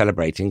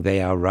 celebrating,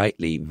 they are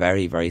rightly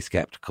very, very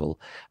skeptical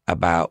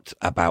about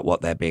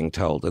what they're being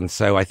told. And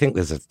so I think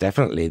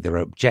there are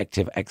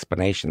objective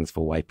explanations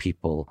for why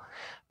people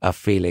are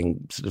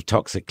feeling sort of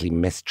toxically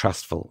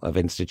mistrustful of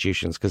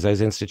institutions, because those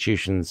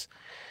institutions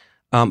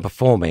aren't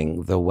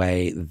performing the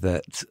way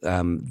that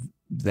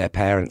their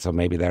parents or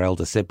maybe their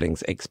elder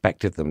siblings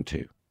expected them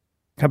to.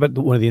 How about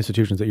one of the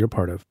institutions that you're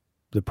part of,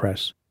 the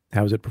press?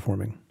 How is it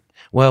performing?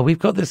 Well, we've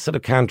got this sort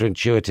of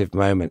counterintuitive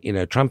moment.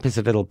 Trump is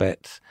a little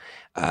bit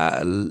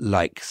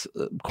like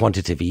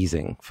quantitative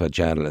easing for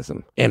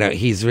journalism.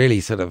 He's really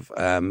sort of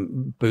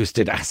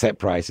boosted asset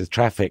prices,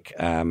 traffic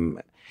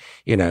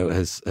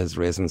has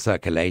risen,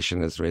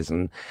 circulation has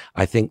risen.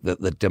 I think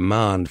that the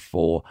demand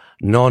for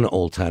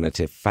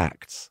non-alternative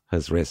facts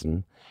has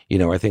risen.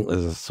 I think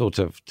there's a sort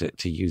of,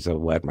 to use a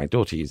word my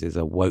daughter uses,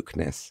 a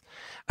wokeness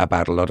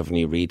about a lot of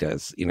new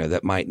readers,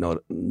 that might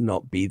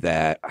not be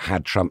there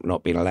had Trump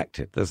not been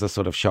elected. There's a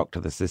sort of shock to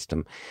the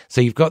system.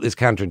 So you've got this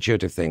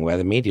counterintuitive thing where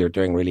the media are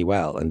doing really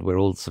well, and we're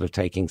all sort of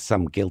taking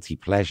some guilty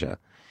pleasure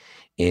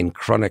in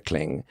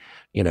chronicling,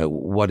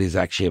 what is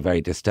actually a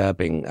very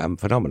disturbing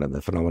phenomenon,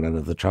 the phenomenon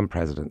of the Trump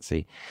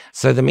presidency.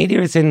 So the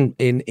media is in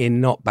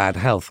not bad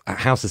health.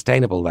 How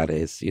sustainable that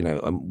is,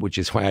 which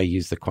is why I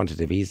use the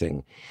quantitative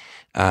easing.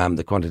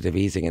 The quantitative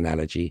easing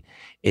analogy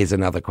is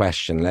another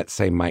question. Let's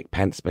say Mike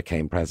Pence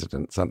became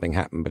president. Something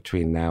happened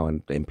between now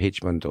and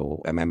impeachment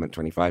or Amendment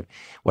 25,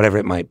 whatever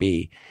it might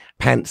be.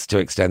 Pence, to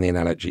extend the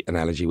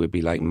analogy would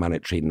be like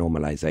monetary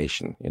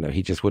normalization.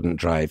 He just wouldn't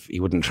drive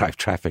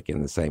traffic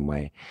in the same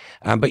way.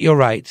 But you're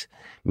right.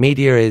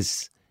 Media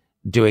is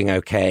doing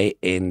okay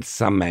in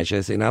some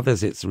measures. In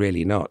others, it's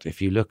really not.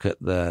 If you look at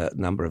the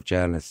number of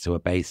journalists who are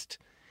based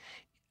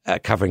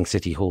covering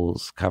city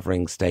halls,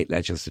 covering state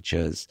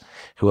legislatures,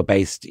 who are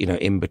based,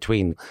 in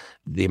between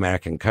the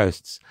American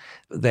coasts,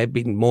 they've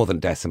been more than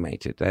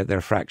decimated. They're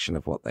a fraction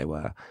of what they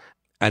were.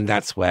 And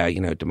that's where,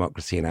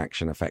 democracy in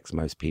action affects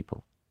most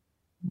people.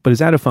 But is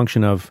that a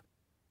function of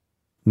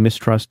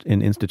mistrust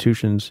in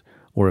institutions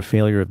or a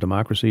failure of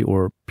democracy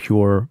or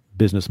pure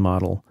business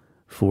model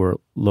for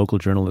local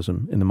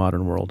journalism in the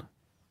modern world?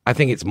 I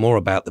think it's more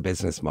about the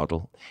business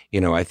model.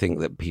 I think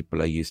that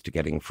people are used to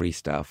getting free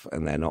stuff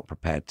and they're not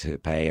prepared to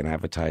pay, and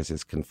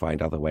advertisers can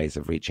find other ways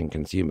of reaching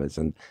consumers.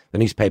 And the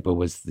newspaper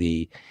was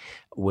the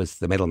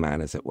middleman,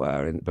 as it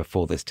were, and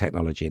before this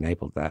technology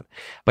enabled that.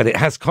 But it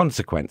has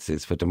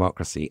consequences for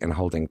democracy and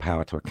holding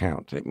power to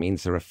account. It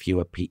means there are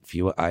fewer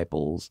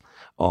eyeballs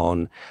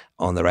on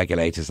the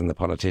regulators and the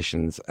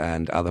politicians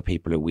and other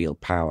people who wield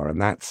power,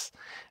 and that's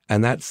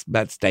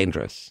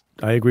dangerous.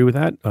 I agree with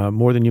that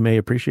more than you may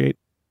appreciate.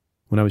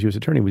 When I was U.S.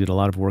 attorney, we did a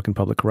lot of work in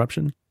public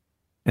corruption.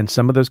 And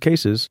some of those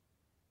cases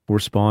were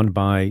spawned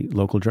by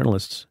local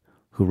journalists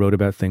who wrote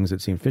about things that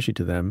seemed fishy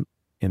to them.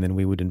 And then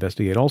we would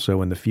investigate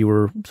also. And the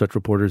fewer such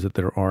reporters that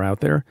there are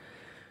out there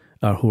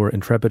who are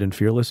intrepid and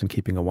fearless and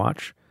keeping a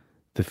watch,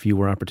 the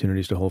fewer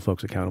opportunities to hold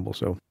folks accountable.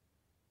 So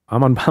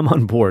I'm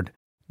on board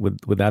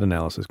with that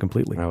analysis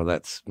completely. Oh,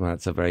 that's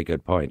a very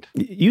good point.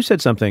 You said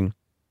something,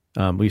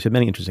 you said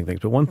many interesting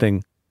things, but one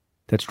thing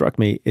that struck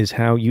me is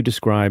how you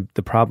describe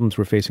the problems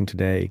we're facing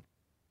today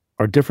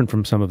are different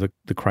from some of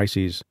the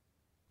crises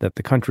that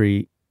the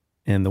country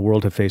and the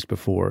world have faced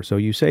before. So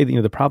you say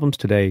that the problems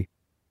today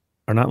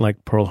are not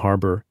like Pearl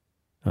Harbor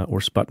or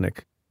Sputnik,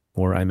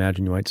 or I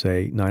imagine you might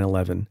say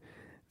 9/11,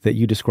 that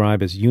you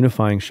describe as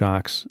unifying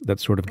shocks that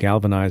sort of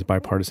galvanize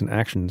bipartisan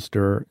action,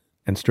 stir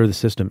the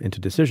system into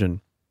decision.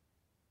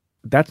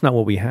 That's not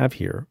what we have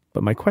here.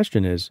 But my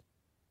question is,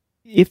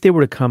 if there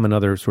were to come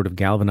another sort of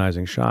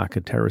galvanizing shock,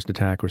 a terrorist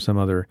attack or some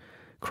other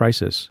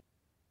crisis,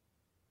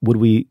 would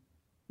we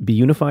be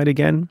unified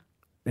again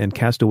and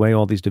cast away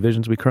all these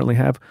divisions we currently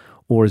have?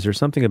 Or is there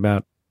something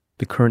about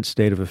the current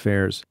state of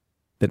affairs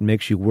that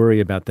makes you worry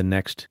about the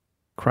next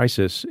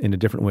crisis in a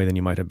different way than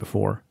you might have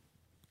before?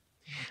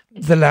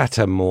 The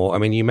latter more. I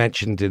mean, you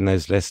mentioned in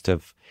those list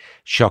of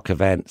shock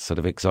events, sort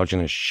of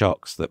exogenous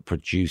shocks that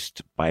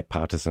produced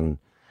bipartisan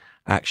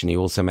action. You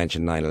also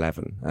mentioned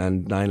 9/11,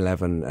 and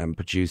 9/11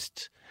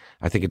 produced,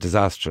 I think, a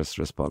disastrous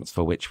response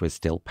for which we're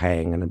still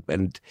paying.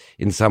 And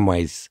in some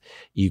ways,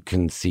 you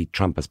can see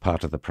Trump as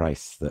part of the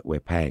price that we're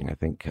paying. I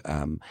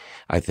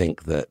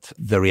think that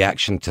the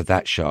reaction to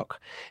that shock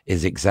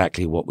is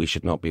exactly what we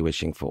should not be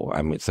wishing for.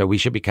 So we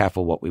should be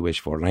careful what we wish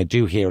for. And I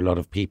do hear a lot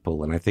of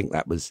people, and I think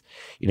that was,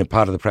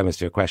 part of the premise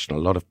to your question. A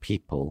lot of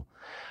people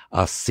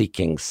are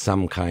seeking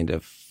some kind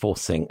of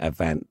forcing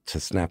event to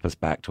snap us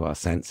back to our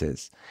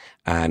senses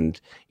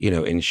and,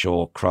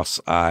 ensure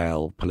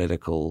cross-aisle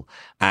political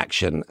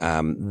action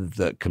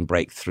that can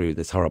break through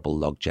this horrible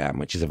logjam,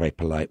 which is a very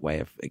polite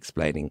way of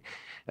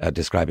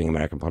describing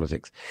American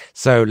politics.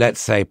 So let's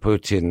say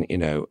Putin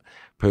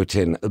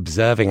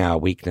observing our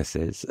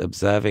weaknesses,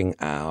 observing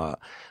our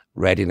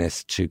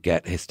readiness to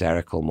get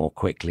hysterical more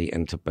quickly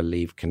and to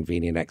believe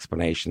convenient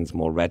explanations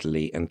more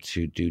readily and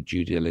to do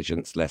due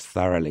diligence less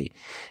thoroughly,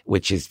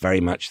 which is very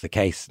much the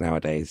case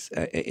nowadays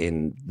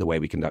in the way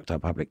we conduct our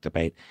public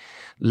debate.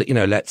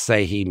 Let's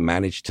say he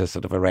managed to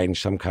sort of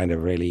arrange some kind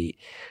of really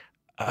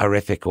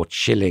horrific or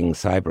chilling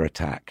cyber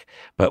attack,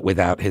 but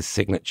without his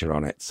signature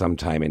on it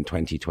sometime in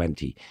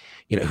 2020.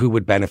 Who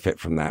would benefit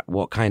from that?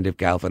 What kind of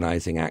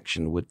galvanizing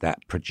action would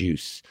that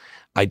produce?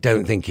 I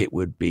don't think it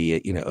would be,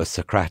 a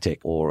Socratic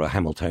or a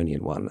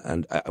Hamiltonian one.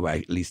 And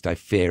at least I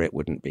fear it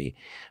wouldn't be.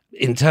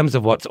 In terms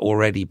of what's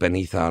already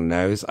beneath our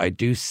nose, I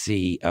do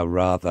see a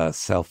rather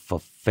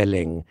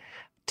self-fulfilling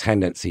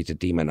tendency to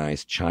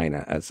demonize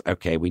China as,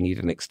 okay, we need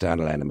an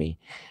external enemy.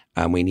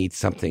 And we need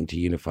something to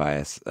unify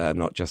us,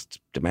 not just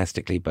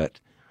domestically, but,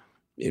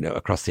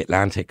 across the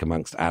Atlantic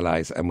amongst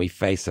allies. And we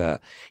face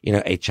a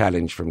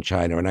challenge from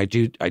China. And I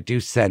do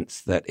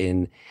sense that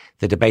in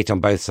the debate on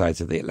both sides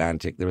of the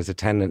Atlantic, there is a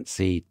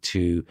tendency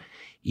to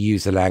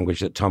use the language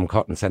that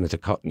Senator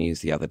Cotton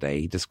used the other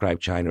day. He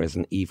described China as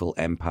an evil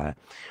empire,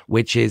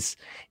 which is,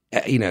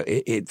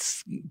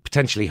 it's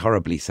potentially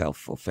horribly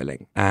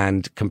self-fulfilling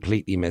and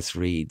completely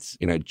misreads,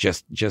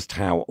 just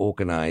how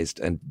organized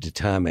and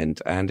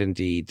determined and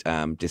indeed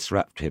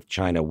disruptive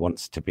China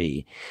wants to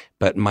be,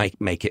 but might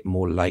make it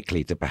more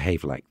likely to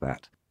behave like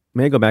that.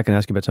 May I go back and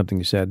ask you about something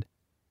you said?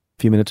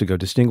 few minutes ago,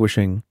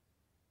 distinguishing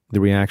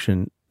the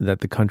reaction that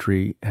the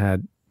country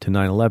had to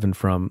 9/11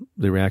 from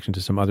the reaction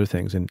to some other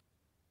things. And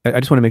I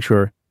just want to make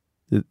sure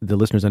the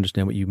listeners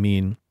understand what you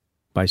mean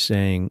by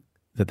saying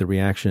that the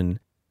reaction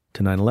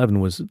to 9/11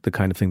 was the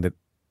kind of thing that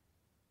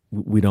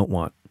we don't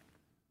want.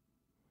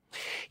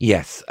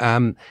 Yes.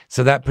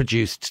 So that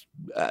produced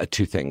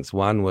two things.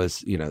 One was,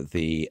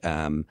 the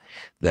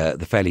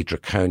fairly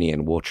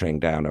draconian watering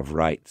down of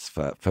rights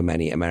for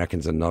many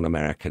Americans and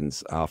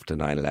non-Americans after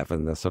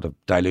 9/11, the sort of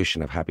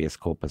dilution of habeas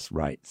corpus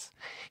rights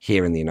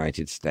here in the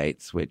United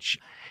States, which,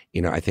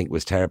 I think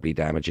was terribly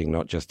damaging,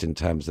 not just in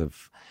terms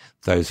of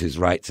those whose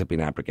rights have been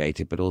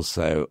abrogated, but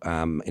also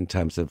in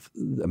terms of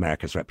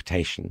America's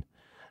reputation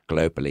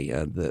globally,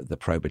 the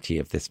probity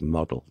of this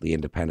model, the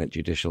independent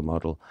judicial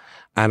model.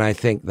 And I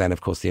think then,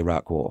 of course, the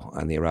Iraq War.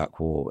 And the Iraq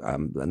War,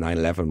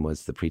 9/11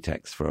 was the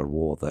pretext for a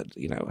war that,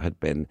 had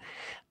been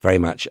very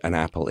much an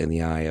apple in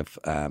the eye of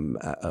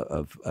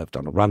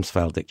Donald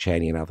Rumsfeld, Dick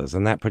Cheney, and others.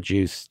 And that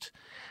produced,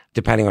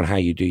 depending on how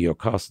you do your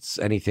costs,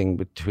 anything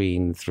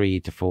between $3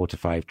 to $4 to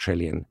 $5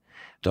 trillion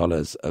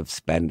of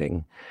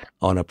spending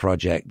on a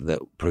project that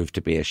proved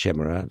to be a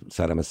chimera.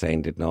 Saddam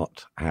Hussein did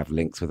not have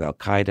links with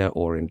Al-Qaeda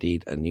or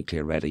indeed a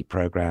nuclear-ready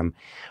program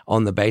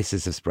on the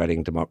basis of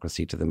spreading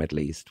democracy to the Middle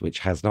East, which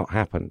has not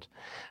happened.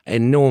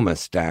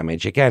 Enormous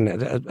damage. Again,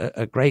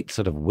 a great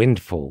sort of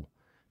windfall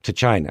to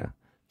China,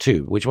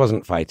 too, which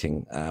wasn't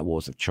fighting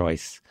wars of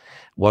choice,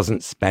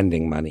 wasn't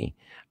spending money,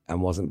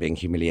 and wasn't being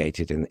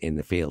humiliated in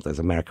the field, as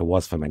America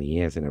was for many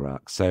years in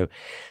Iraq. So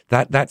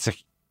that's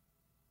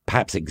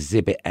perhaps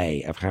exhibit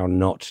A of how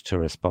not to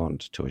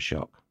respond to a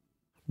shock.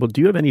 Well, do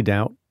you have any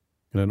doubt,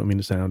 and I don't mean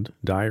to sound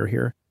dire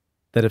here,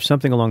 that if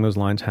something along those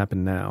lines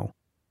happened now,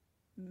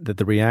 that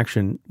the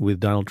reaction with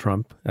Donald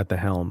Trump at the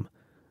helm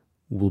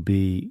will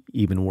be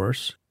even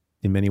worse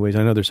in many ways?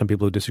 I know there's some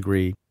people who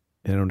disagree,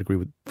 and I don't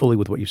agree fully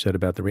with what you said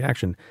about the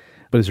reaction,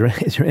 but is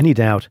there any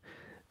doubt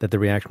that the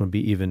reaction would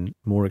be even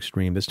more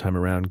extreme this time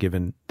around,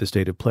 given the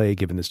state of play,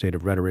 given the state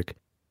of rhetoric,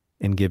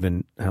 and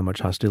given how much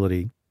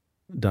hostility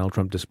Donald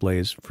Trump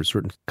displays for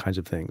certain kinds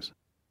of things?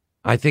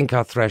 I think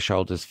our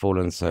threshold has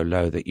fallen so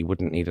low that you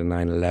wouldn't need a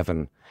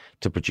 9/11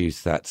 to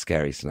produce that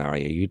scary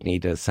scenario. You'd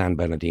need a San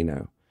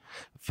Bernardino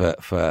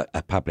for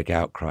a public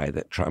outcry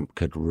that Trump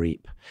could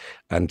reap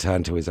and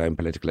turn to his own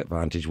political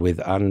advantage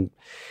with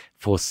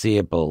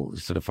unforeseeable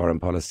sort of foreign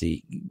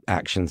policy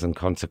actions and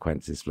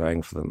consequences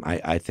flowing for them.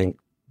 I think,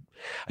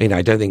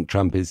 I don't think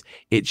Trump is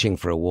itching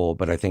for a war,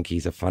 but I think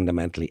he's a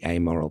fundamentally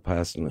amoral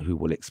person who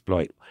will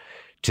exploit,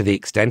 to the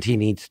extent he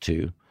needs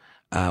to,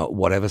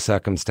 whatever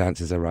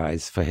circumstances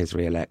arise for his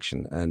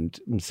re-election. And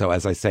so,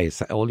 as I say,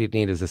 all you'd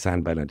need is a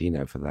San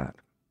Bernardino for that.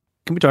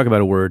 Can we talk about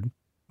a word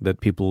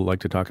that people like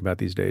to talk about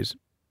these days,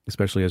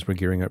 especially as we're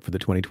gearing up for the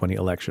 2020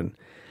 election?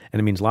 And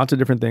it means lots of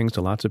different things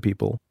to lots of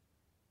people.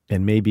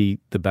 And maybe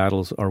the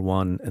battles are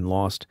won and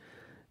lost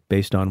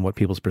based on what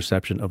people's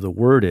perception of the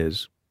word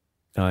is.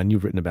 And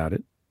you've written about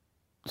it,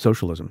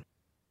 socialism.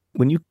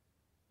 When you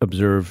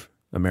observe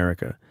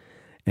America,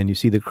 and you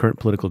see the current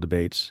political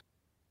debates,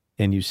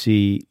 and you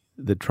see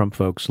the Trump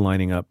folks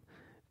lining up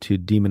to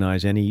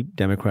demonize any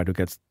Democrat who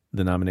gets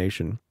the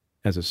nomination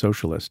as a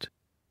socialist,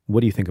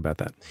 what do you think about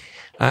that?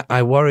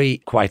 I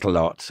worry quite a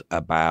lot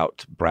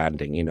about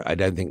branding. I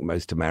don't think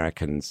most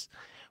Americans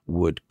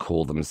would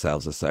call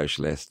themselves a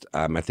socialist.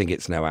 I think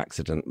it's no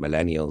accident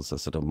millennials are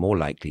sort of more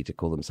likely to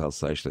call themselves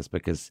socialists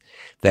because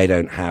they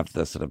don't have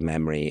the sort of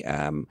memory.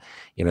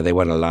 They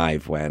weren't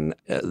alive when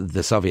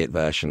the Soviet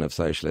version of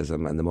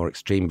socialism and the more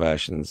extreme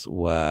versions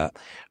were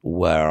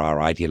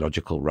our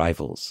ideological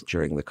rivals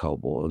during the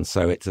Cold War. And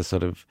so it's a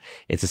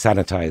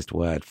sanitized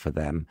word for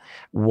them.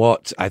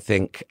 What I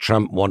think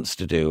Trump wants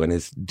to do, and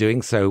is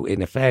doing so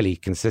in a fairly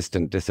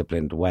consistent,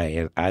 disciplined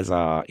way, as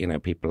are,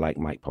 people like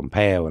Mike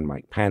Pompeo and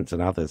Mike Pence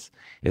and others,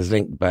 is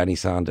link Bernie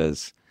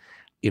Sanders,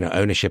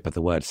 ownership of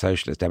the word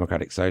socialist,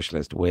 democratic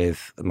socialist,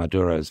 with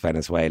Maduro's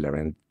Venezuela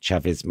and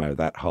Chavismo,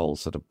 that whole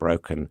sort of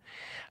broken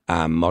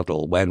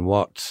model, when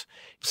what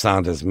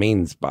Sanders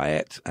means by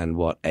it and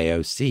what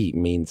AOC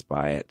means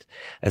by it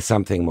is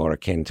something more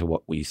akin to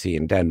what we see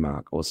in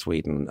Denmark or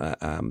Sweden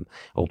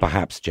or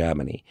perhaps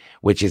Germany,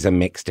 which is a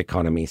mixed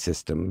economy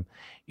system,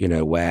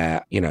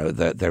 where,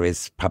 there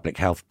is public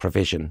health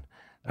provision,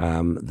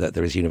 that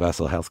there is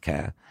universal health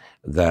care,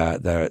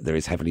 there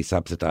is heavily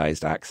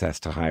subsidized access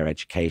to higher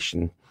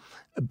education,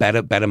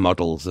 better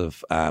models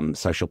of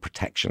social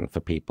protection for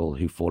people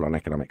who fall on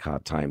economic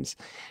hard times,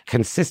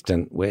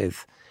 consistent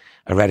with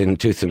a red in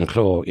tooth and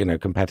claw,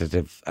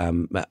 competitive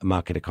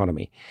market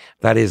economy.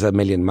 That is a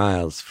million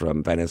miles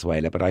from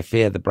Venezuela, but I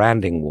fear the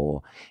branding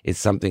war is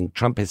something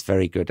Trump is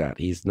very good at.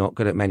 He's not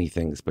good at many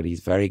things, but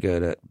he's very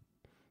good at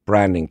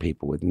branding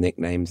people with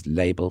nicknames,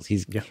 labels.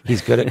 He's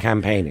good at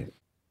campaigning.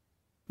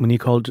 When he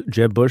called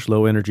Jeb Bush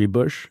low energy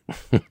Bush,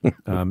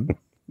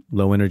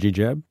 low energy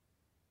Jeb,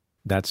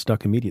 that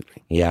stuck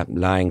immediately. Yeah,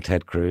 lying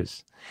Ted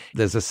Cruz.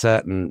 There's a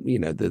certain,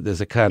 there's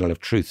a kernel of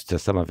truth to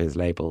some of his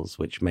labels,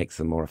 which makes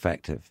them more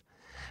effective.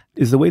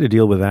 Is the way to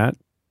deal with that,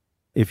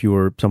 if you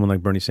were someone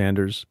like Bernie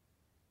Sanders,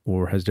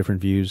 or has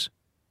different views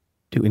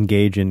to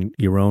engage in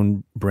your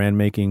own brand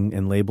making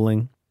and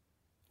labeling?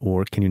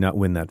 Or can you not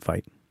win that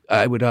fight?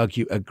 I would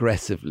argue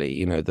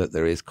aggressively, that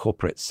there is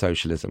corporate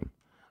socialism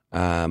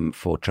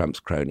for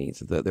Trump's cronies,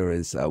 that there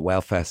is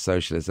welfare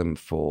socialism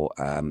for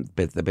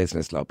the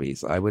business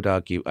lobbies. I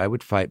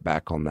would fight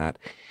back on that.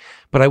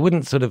 But I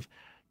wouldn't sort of,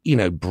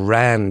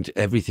 brand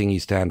everything you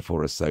stand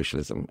for as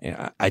socialism.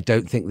 I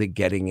don't think that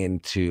getting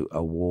into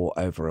a war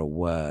over a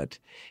word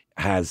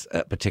has,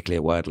 particularly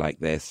a word like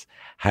this,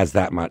 has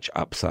that much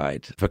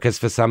upside. Because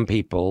for some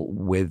people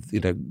with,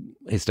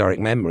 historic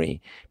memory,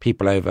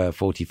 people over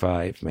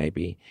 45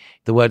 maybe,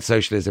 the word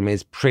socialism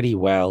is pretty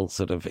well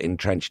sort of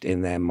entrenched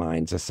in their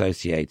minds,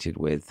 associated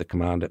with the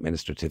command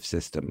administrative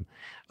system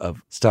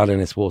of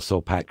Stalinist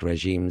Warsaw Pact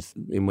regimes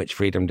in which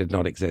freedom did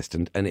not exist.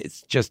 And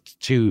it's just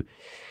too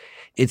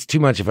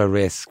much of a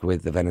risk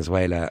with the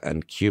Venezuela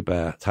and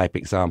Cuba type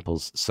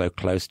examples so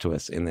close to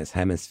us in this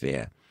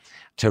hemisphere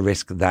to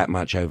risk that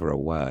much over a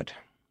word.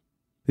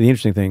 The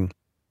interesting thing,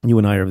 you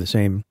and I are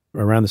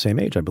around the same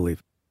age, I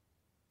believe.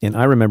 And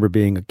I remember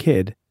being a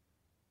kid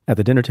at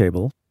the dinner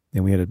table,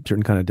 and we had a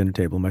certain kind of dinner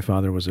table. My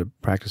father was a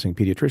practicing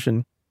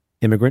pediatrician,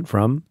 immigrant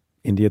from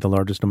India, the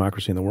largest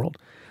democracy in the world,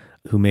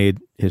 who made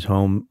his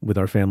home with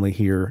our family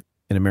here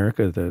in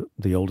America,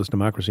 the oldest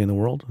democracy in the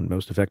world, and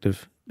most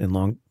effective and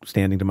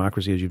long-standing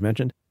democracy, as you've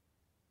mentioned.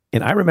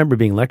 And I remember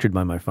being lectured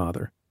by my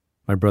father,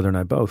 my brother and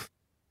I both,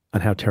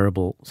 on how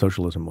terrible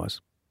socialism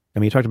was. I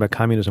mean, he talked about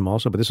communism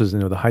also, but this was,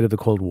 the height of the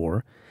Cold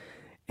War.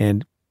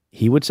 And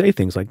he would say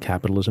things like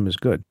capitalism is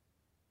good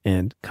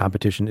and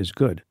competition is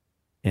good.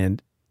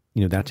 And,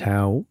 that's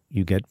how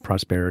you get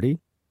prosperity,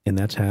 and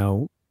that's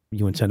how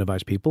you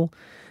incentivize people.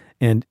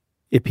 And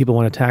if people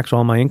want to tax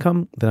all my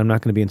income, then I'm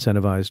not going to be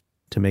incentivized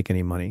to make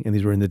any money. And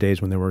these were in the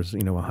days when there was,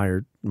 a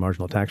higher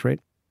marginal tax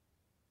rate.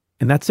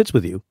 And that sits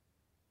with you.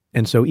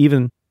 And so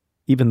even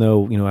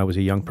though, I was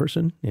a young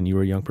person and you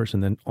were a young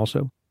person then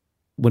also,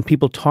 when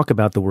people talk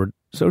about the word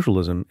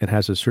socialism, it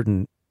has a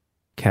certain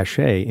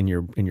cachet in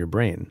your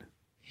brain.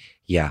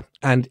 Yeah.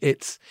 And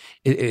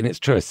in its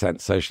truest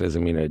sense,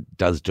 socialism,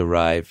 does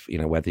derive,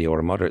 whether you're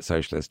a moderate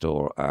socialist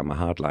or a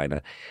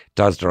hardliner,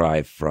 does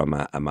derive from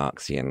a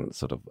Marxian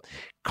sort of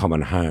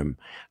common home.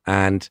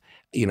 And,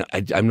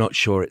 I'm not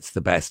sure it's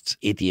the best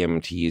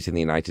idiom to use in the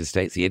United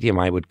States. The idiom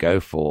I would go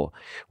for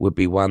would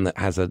be one that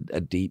has a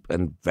deep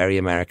and very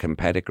American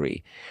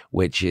pedigree,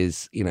 which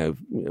is,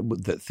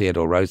 that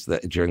Theodore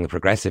Roosevelt, during the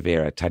Progressive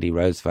era, Teddy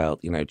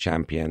Roosevelt,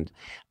 championed,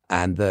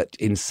 and that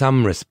in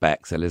some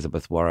respects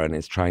Elizabeth Warren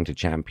is trying to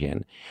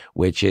champion,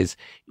 which is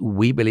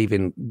we believe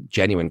in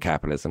genuine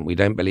capitalism. We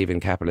don't believe in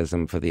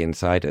capitalism for the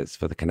insiders,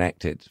 for the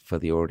connected, for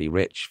the already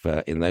rich, for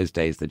in those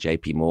days the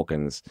JP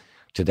Morgans.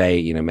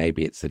 Today,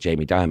 maybe it's the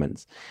Jamie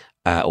Dimons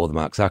or the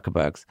Mark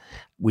Zuckerbergs.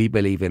 We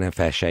believe in a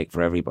fair shake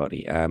for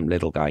everybody,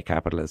 little guy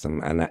capitalism.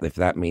 And if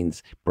that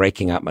means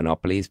breaking up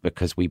monopolies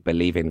because we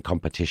believe in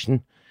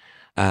competition,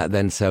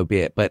 then so be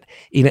it. But,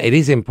 it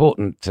is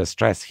important to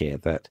stress here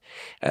that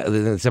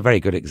it's a very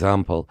good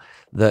example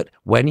that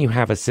when you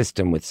have a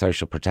system with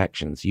social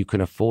protections, you can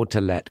afford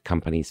to let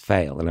companies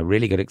fail. And a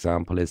really good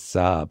example is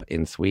Saab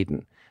in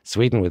Sweden.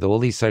 Sweden, with all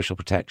these social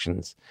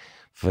protections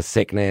for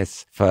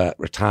sickness, for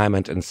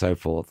retirement and so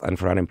forth, and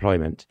for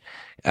unemployment,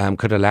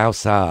 could allow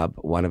Saab,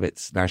 one of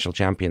its national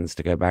champions,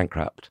 to go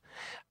bankrupt.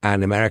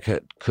 And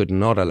America could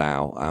not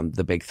allow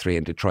the big three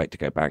in Detroit to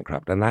go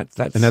bankrupt. And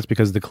that's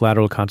because the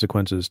collateral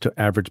consequences to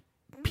average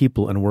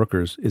people and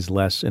workers is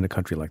less in a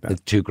country like that.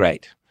 It's too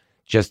great.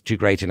 Just too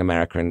great in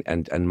America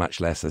and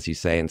much less, as you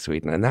say, in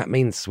Sweden. And that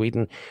means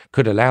Sweden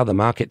could allow the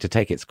market to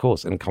take its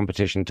course and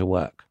competition to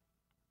work.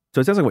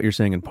 So it sounds like what you're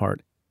saying in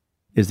part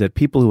is that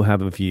people who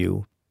have a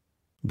view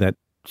that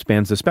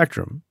spans the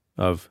spectrum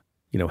of,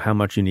 how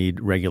much you need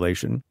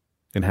regulation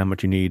and how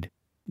much you need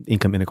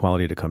income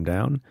inequality to come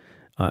down,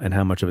 and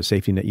how much of a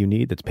safety net you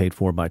need that's paid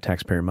for by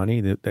taxpayer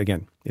money.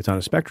 Again, it's on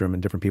a spectrum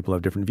and different people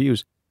have different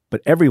views, but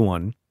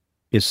everyone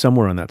is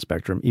somewhere on that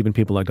spectrum, even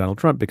people like Donald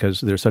Trump, because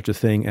there's such a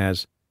thing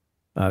as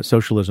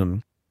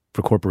socialism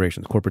for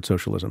corporations, corporate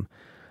socialism.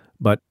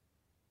 But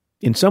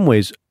in some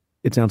ways,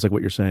 it sounds like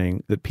what you're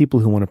saying, that people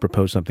who want to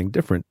propose something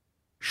different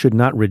should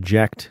not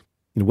reject,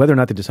 whether or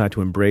not they decide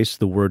to embrace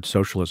the word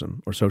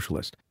socialism or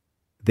socialist,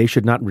 they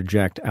should not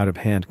reject out of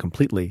hand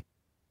completely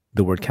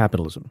the word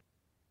capitalism,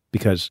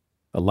 because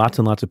lots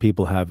and lots of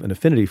people have an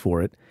affinity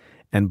for it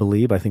and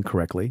believe, I think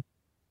correctly,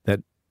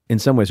 that in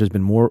some ways there's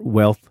been more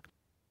wealth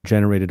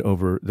generated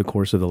over the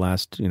course of the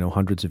last,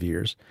 hundreds of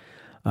years,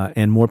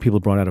 and more people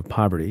brought out of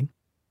poverty.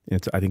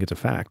 I think it's a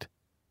fact,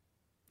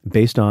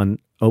 based on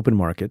open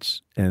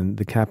markets and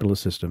the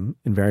capitalist system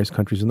in various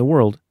countries in the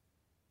world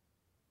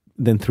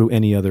than through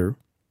any other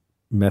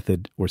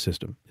method or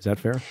system. Is that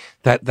fair?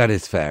 That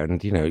is fair.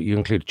 And, you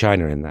include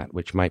China in that,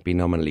 which might be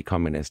nominally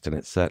communist and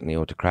it's certainly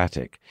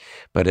autocratic,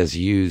 but has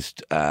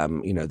used,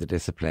 the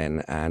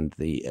discipline and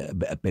the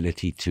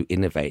ability to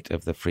innovate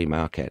of the free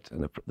market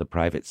and the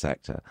private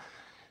sector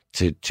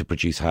to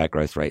produce higher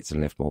growth rates and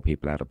lift more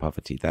people out of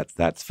poverty.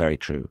 That's very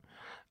true.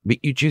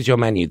 But you choose your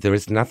menu. There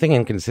is nothing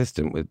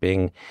inconsistent with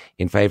being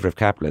in favor of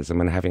capitalism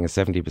and having a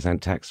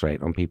 70% tax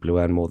rate on people who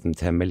earn more than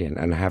 10 million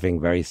and having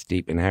very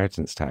steep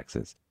inheritance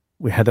taxes.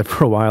 We had that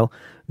for a while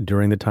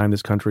during the time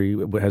this country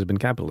has been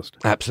capitalist.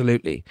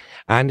 Absolutely.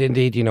 And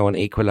indeed, on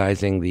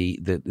equalizing the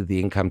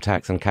income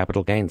tax and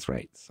capital gains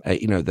rates.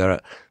 There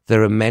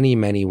are many,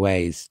 many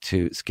ways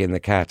to skin the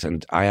cat.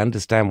 And I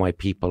understand why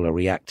people are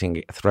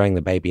reacting, throwing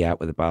the baby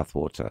out with the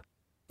bathwater.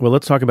 Well,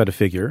 let's talk about a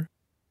figure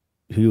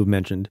who you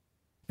mentioned.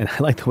 And I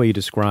like the way you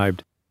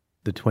described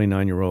the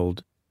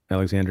 29-year-old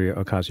Alexandria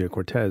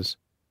Ocasio-Cortez,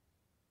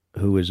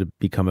 who has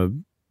become a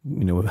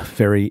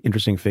very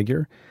interesting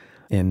figure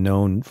and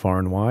known far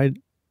and wide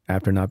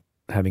after not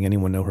having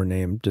anyone know her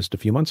name just a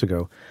few months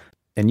ago.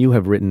 And you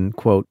have written,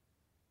 quote,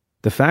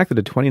 "The fact that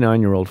a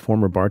 29-year-old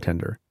former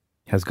bartender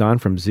has gone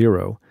from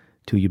zero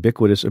to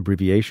ubiquitous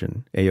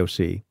abbreviation,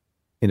 AOC,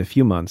 in a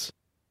few months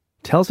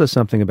tells us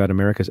something about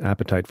America's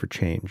appetite for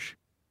change.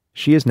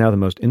 She is now the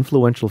most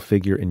influential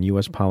figure in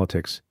U.S.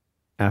 politics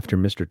after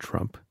Mr.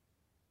 Trump."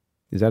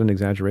 Is that an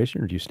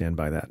exaggeration, or do you stand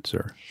by that,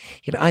 sir?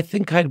 I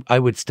think I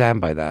would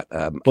stand by that.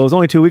 Well, it was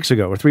only 2 weeks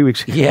ago or 3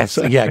 weeks ago. Yes,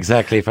 yeah,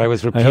 exactly. If I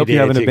was repudiating... I hope you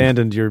haven't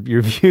abandoned your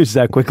views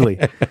that quickly.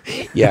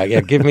 yeah.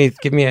 Give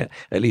me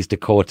at least a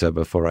quarter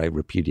before I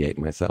repudiate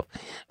myself.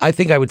 I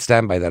think I would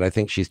stand by that. I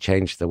think she's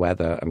changed the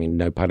weather. I mean,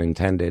 no pun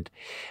intended,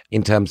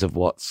 in terms of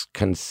what's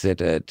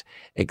considered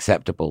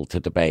acceptable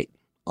to debate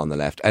on the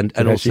left, and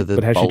also the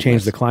But has boldness. she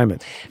changed the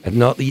climate?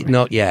 Not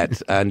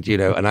yet. And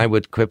and I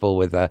would quibble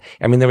with her.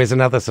 I mean, there is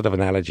another sort of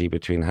analogy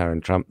between her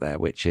and Trump there,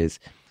 which is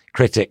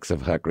critics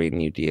of her Green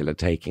New Deal are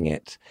taking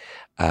it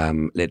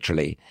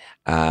literally,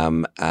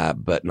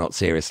 but not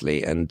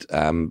seriously, and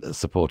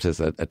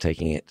supporters are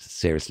taking it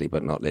seriously,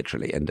 but not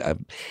literally. And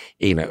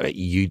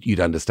you'd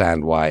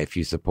understand why, if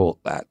you support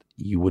that,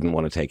 you wouldn't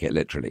want to take it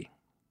literally.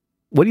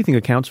 What do you think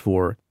accounts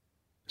for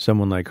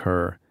someone like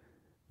her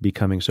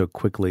becoming so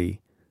quickly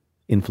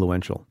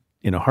influential?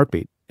 In a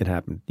heartbeat, it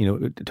happened.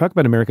 Talk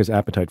about America's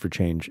appetite for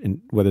change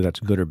and whether that's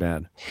good or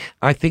bad.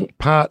 I think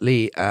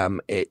partly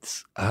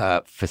it's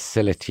her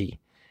facility.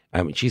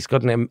 She's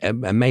got an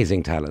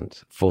amazing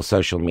talent for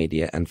social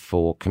media and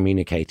for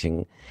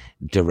communicating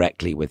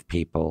directly with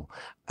people.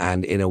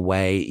 And in a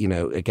way,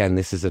 again,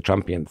 this is a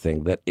Trumpian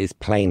thing that is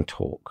plain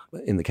talk.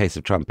 In the case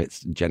of Trump,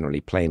 it's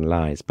generally plain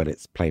lies, but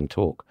it's plain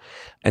talk.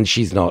 And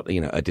she's not,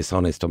 a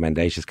dishonest or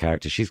mendacious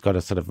character. She's got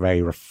a sort of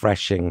very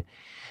refreshing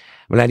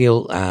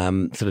millennial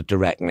sort of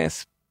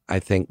directness. I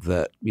think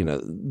that,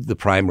 the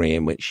primary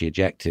in which she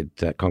ejected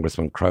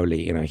Congressman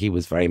Crowley, he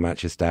was very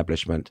much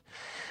establishment.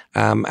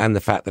 And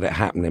the fact that it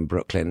happened in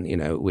Brooklyn,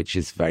 which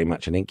is very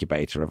much an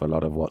incubator of a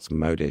lot of what's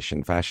modish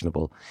and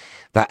fashionable,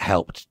 that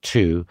helped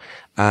too.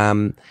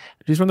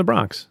 She's from the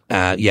Bronx.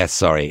 Yes,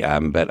 sorry,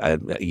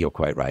 but you're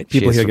quite right.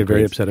 People here get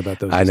very upset about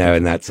those. I know,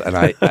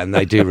 and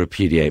I do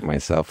repudiate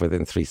myself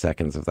within 3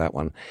 seconds of that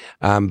one.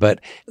 But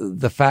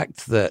the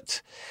fact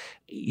that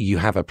you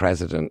have a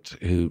president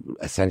who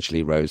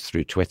essentially rose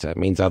through Twitter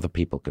means other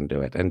people can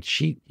do it. And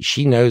she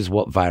knows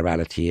what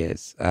virality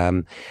is.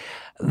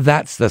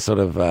 That's the sort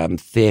of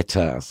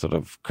theater sort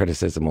of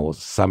criticism or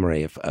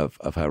summary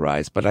of her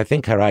rise. But I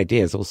think her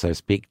ideas also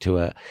speak to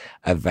a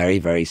very,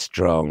 very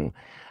strong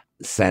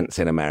sense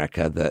in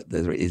America that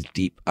there is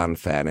deep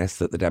unfairness,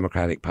 that the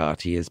Democratic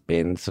Party has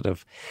been sort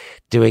of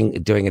doing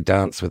a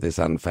dance with this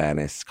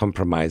unfairness,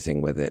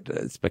 compromising with it.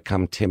 It's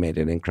become timid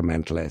and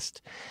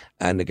incrementalist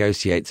and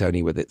negotiates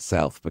only with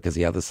itself because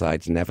the other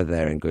side's never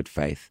there in good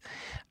faith.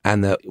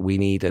 And that we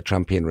need a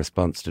Trumpian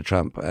response to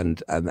Trump.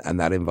 And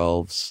that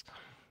involves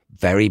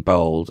very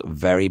bold,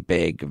 very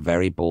big,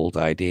 very bold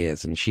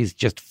ideas. And she's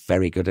just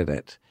very good at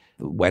it.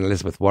 When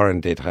Elizabeth Warren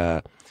did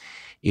her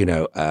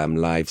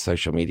live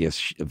social media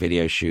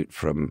video shoot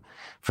from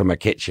a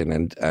kitchen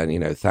and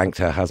thanked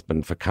her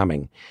husband for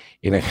coming.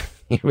 You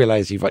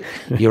realize you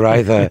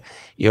either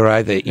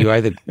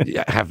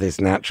have this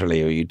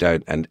naturally or you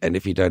don't. And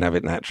if you don't have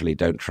it naturally,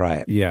 don't try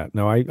it. Yeah,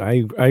 no,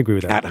 I agree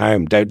with that. At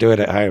home, don't do it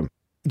at home.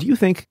 Do you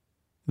think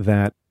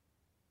that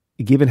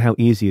given how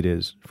easy it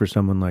is for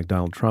someone like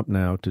Donald Trump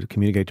now to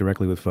communicate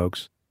directly with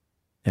folks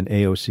and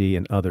AOC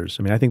and others,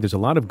 I mean, I think there's a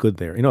lot of good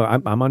there.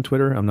 I'm on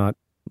Twitter. I'm not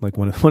like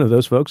one of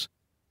those folks.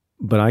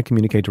 But I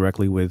communicate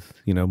directly with,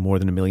 more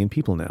than 1 million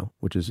people now,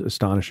 which is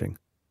astonishing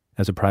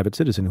as a private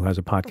citizen who has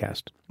a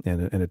podcast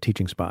and a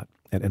teaching spot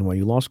at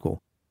NYU Law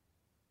School.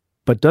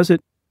 But does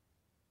it,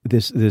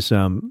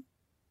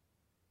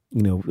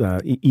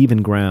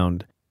 even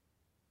ground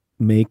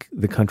make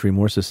the country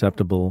more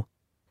susceptible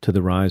to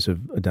the rise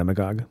of a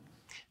demagogue?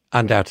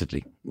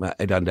 Undoubtedly.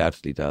 It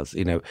undoubtedly does.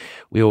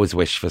 We always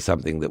wish for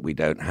something that we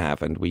don't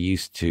have, and we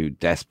used to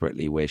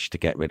desperately wish to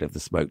get rid of the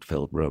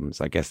smoke-filled rooms.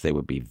 I guess they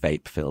would be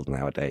vape-filled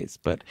nowadays,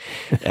 but,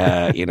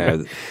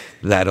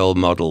 that old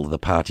model, the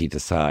party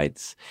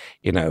decides,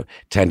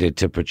 tended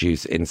to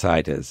produce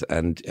insiders.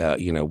 And,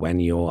 when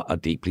you're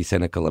deeply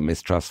cynical and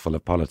mistrustful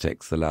of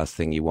politics, the last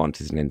thing you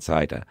want is an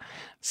insider.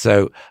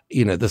 So,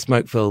 the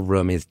smoke-filled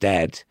room is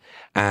dead,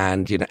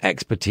 and,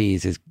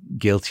 expertise is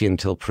guilty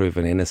until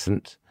proven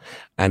innocent.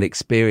 And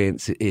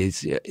experience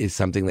is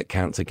something that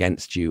counts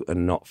against you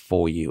and not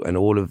for you. And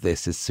all of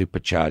this is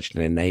supercharged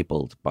and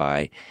enabled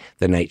by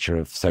the nature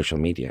of social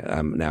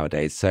media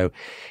nowadays. So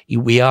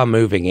we are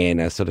moving in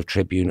a sort of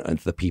tribune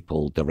of the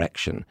people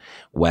direction,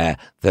 where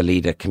the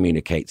leader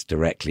communicates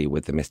directly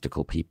with the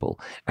mystical people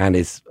and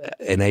is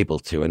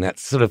enabled to. And that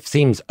sort of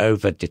seems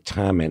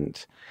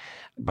over-determined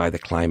by the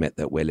climate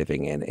that we're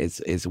living in,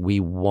 is we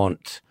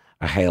want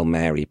a Hail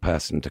Mary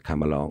person to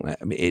come along.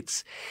 I mean,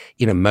 it's,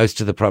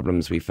 most of the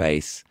problems we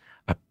face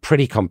are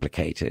pretty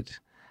complicated,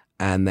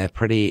 and they're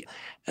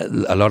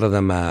a lot of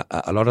them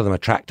are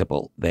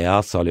tractable. They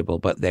are soluble,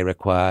 but they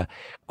require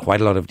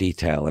quite a lot of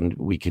detail. And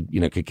we could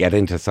get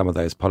into some of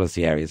those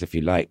policy areas if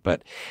you like.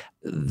 But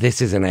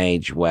this is an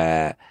age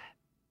where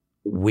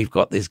we've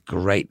got this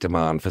great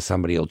demand for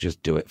somebody who'll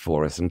just do it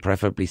for us, and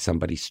preferably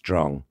somebody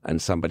strong and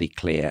somebody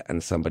clear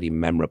and somebody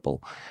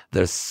memorable.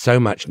 There's so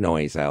much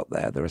noise out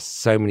there. There are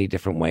so many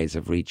different ways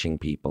of reaching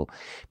people.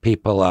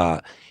 People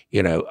are,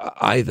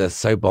 either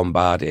so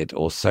bombarded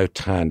or so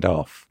turned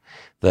off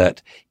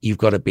that you've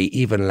got to be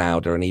even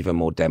louder and even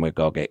more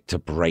demagogic to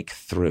break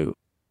through.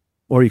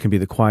 Or you can be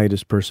the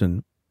quietest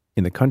person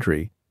in the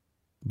country,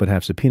 but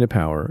have subpoena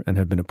power and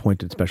have been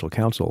appointed special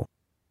counsel.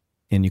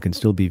 And you can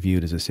still be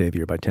viewed as a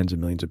savior by tens of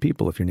millions of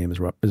people if your name is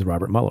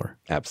Robert Mueller.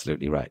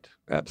 Absolutely right.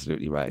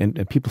 Absolutely right.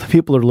 And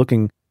people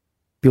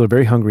are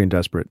very hungry and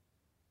desperate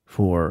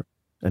for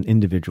an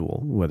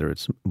individual, whether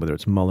it's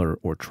Mueller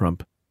or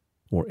Trump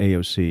or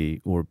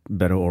AOC or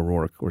Beto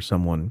O'Rourke or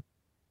someone,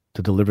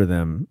 to deliver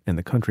them and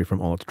the country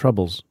from all its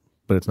troubles.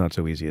 But it's not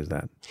so easy as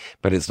that.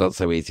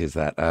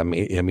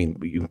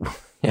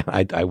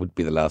 I would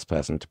be the last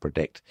person to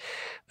predict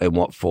in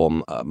what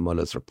form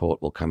Mueller's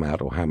report will come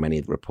out, or how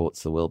many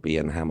reports there will be,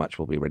 and how much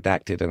will be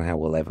redacted, and how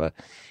we'll ever,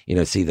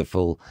 see the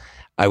full.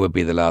 I would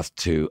be the last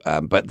to.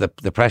 But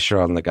the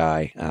pressure on the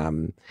guy,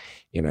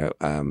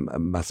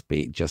 must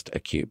be just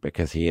acute,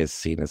 because he is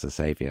seen as a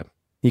savior.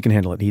 He can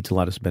handle it. He eats a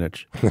lot of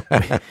spinach.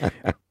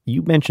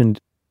 You mentioned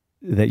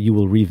that you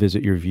will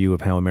revisit your view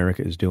of how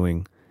America is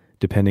doing,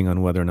 depending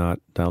on whether or not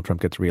Donald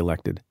Trump gets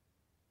reelected.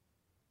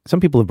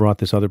 Some people have brought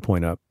this other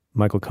point up.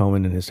 Michael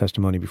Cohen, in his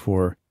testimony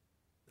before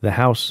the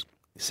House,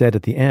 said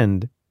at the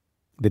end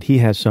that he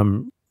has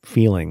some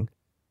feeling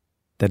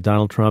that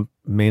Donald Trump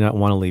may not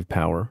want to leave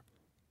power,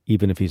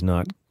 even if he's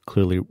not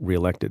clearly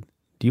reelected.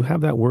 Do you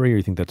have that worry, or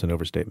you think that's an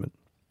overstatement?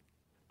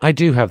 I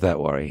do have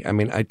that worry. I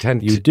mean, I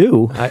tend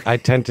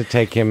to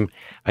take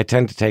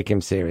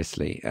him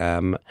seriously.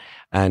 And,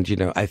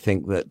 I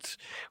think that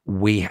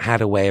we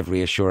had a way of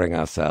reassuring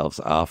ourselves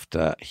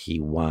after he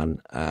won,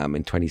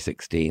 in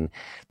 2016,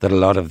 that a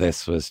lot of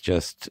this was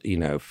just,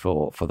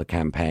 for the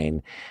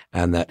campaign,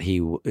 and that he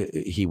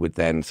would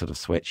then sort of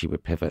switch, he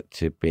would pivot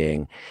to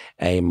being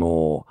a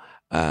more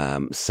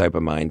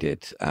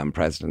sober-minded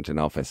president in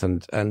office,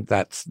 and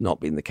that's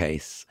not been the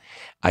case.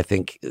 I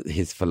think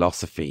his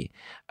philosophy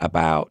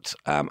about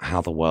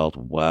how the world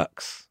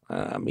works,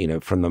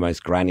 from the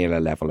most granular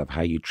level of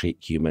how you treat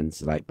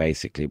humans, like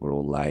basically we're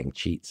all lying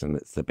cheats, and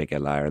it's the bigger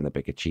liar and the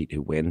bigger cheat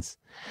who wins,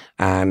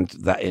 and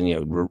that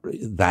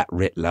that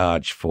writ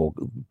large for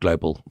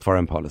global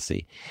foreign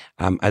policy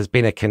has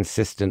been a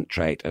consistent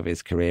trait of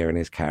his career and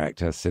his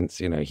character since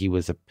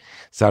he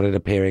started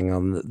appearing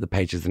on the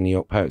pages of the New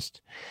York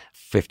Post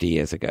 50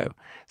 years ago.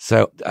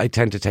 So I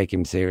tend to take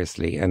him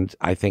seriously, and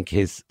I think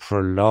his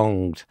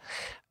prolonged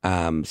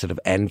sort of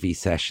envy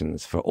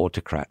sessions for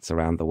autocrats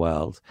around the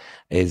world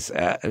is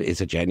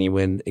a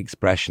genuine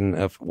expression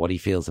of what he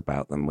feels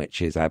about them,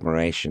 which is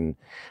admiration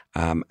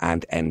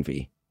and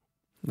envy.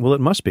 Well,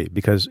 it must be,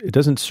 because it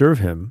doesn't serve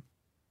him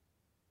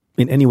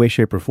in any way,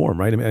 shape, or form,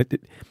 right? I mean,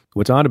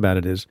 what's odd about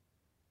it is,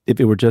 if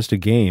it were just a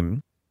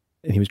game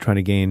and he was trying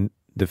to gain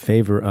the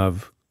favor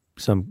of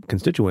some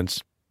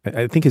constituents,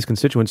 I think his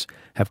constituents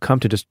have come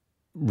to just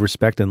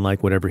respect and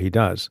like whatever he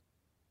does,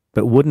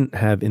 but wouldn't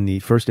have, in the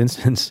first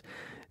instance,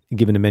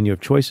 given a menu of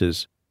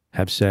choices,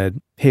 have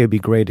said, hey, it'd be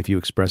great if you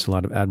express a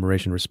lot of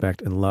admiration,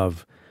 respect, and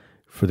love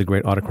for the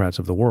great autocrats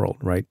of the world,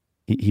 right?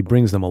 He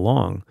brings them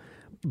along,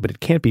 but it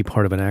can't be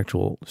part of an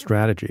actual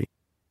strategy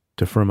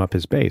to firm up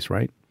his base,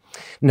 right?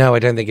 No, I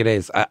don't think it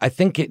is. I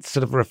think it's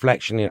sort of a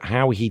reflection of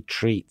how he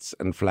treats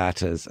and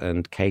flatters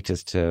and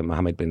caters to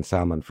Mohammed bin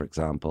Salman, for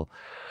example,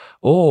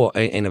 or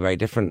in a very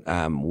different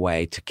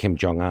way to Kim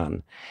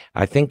Jong-un.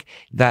 I think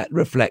that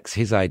reflects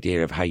his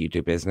idea of how you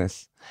do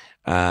business.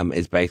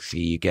 Is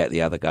basically you get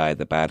the other guy,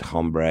 the bad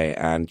hombre,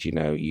 and,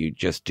 you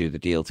just do the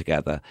deal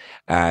together,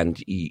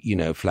 and,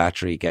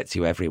 flattery gets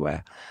you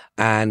everywhere.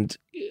 And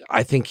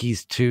I think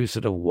he's too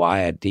sort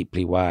of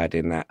deeply wired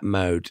in that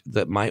mode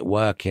that might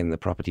work in the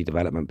property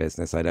development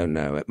business. I don't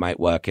know. It might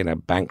work in a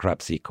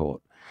bankruptcy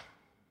court.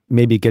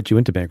 Maybe get you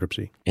into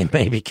bankruptcy. It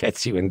maybe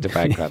gets you into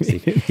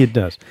bankruptcy. It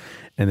does.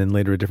 And then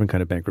later a different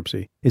kind of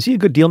bankruptcy. Is he a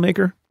good deal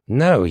maker?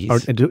 No.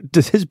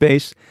 Does his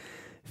base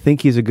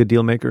think he's a good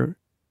deal maker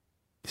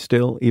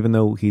still, even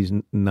though he's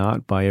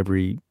not by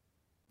every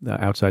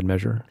outside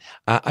measure?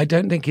 I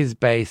don't think his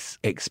base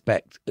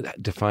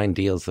define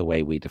deals the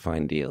way we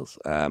define deals.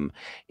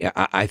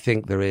 I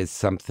think there is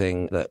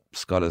something that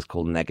scholars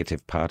call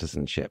negative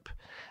partisanship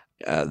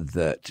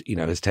that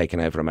has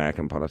taken over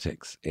American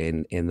politics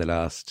in the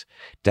last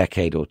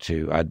decade or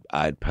two.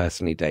 I'd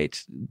personally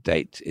date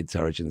its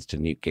origins to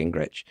Newt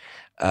Gingrich,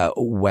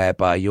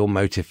 whereby your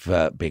motive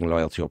for being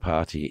loyal to your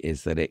party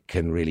is that it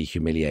can really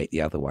humiliate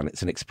the other one.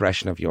 It's an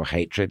expression of your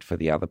hatred for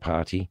the other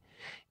party,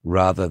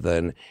 rather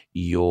than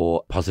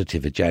your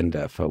positive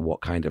agenda for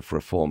what kind of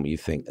reform you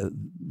think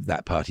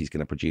that party is going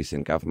to produce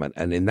in government.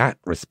 And in that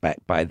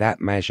respect, by that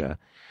measure,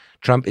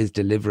 Trump is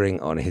delivering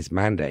on his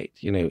mandate.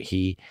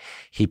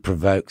 He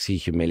provokes, he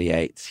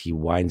humiliates, he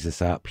winds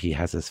us up, he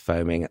has us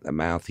foaming at the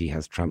mouth, he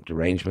has Trump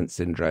derangement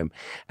syndrome,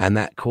 and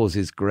that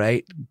causes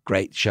great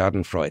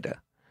schadenfreude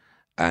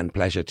and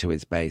pleasure to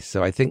his base.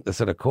 So I think the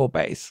sort of core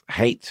base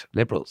hate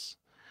liberals.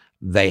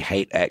 They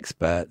hate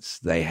experts.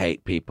 They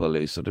hate people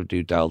who sort of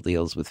do dull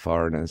deals with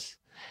foreigners.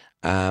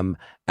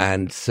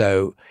 And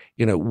so,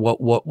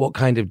 what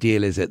kind of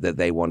deal is it that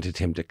they wanted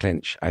him to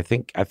clinch? I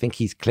think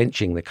he's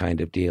clinching the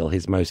kind of deal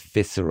his most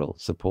visceral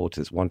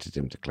supporters wanted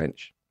him to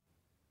clinch.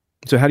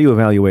 So how do you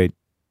evaluate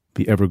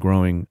the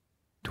ever-growing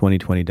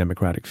 2020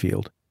 Democratic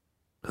field?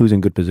 Who's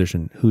in good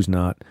position? Who's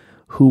not?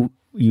 Who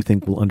you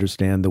think will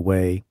understand the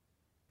way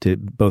to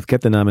both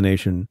get the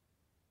nomination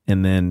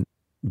and then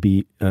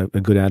be a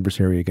good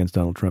adversary against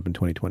Donald Trump in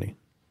 2020?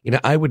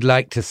 I would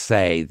like to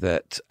say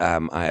that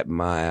I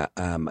admire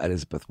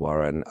Elizabeth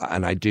Warren,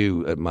 and I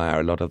do admire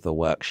a lot of the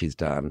work she's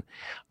done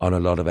on a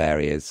lot of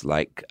areas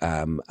like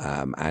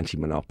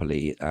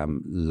anti-monopoly,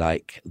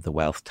 like the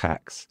wealth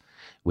tax,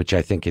 which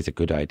I think is a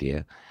good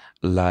idea,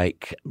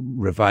 like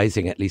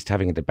revising, at least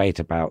having a debate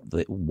about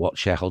what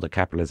shareholder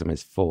capitalism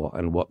is for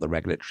and what the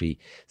regulatory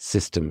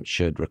system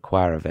should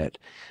require of it.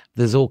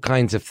 There's all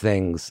kinds of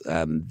things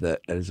that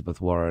Elizabeth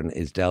Warren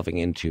is delving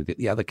into that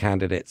the other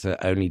candidates are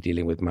only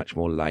dealing with much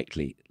more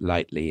lightly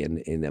and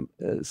in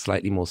a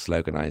slightly more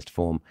sloganized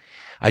form.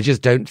 I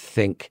just don't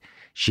think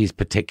she's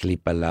particularly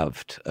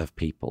beloved of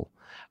people.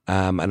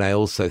 And I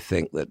also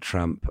think that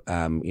Trump,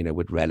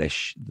 would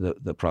relish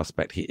the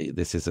prospect.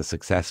 This is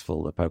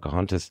the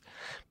Pocahontas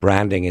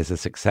branding is a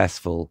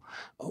successful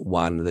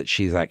one that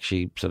she's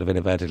actually sort of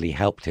inadvertently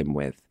helped him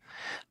with.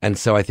 And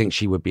so I think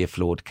she would be a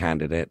flawed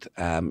candidate.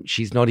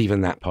 She's not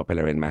even that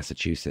popular in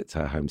Massachusetts,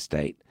 her home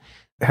state.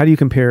 How do you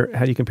compare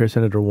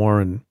Senator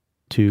Warren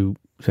to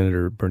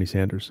Senator Bernie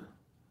Sanders?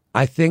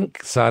 I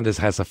think Sanders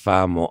has a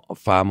far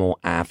more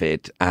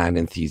avid and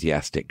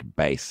enthusiastic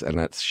base, and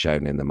that's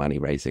shown in the money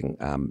raising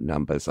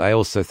numbers. I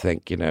also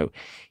think,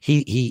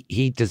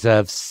 he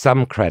deserves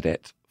some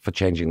credit for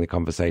changing the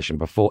conversation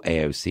before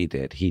AOC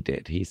did. He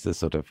did. He's the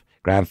sort of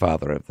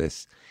grandfather of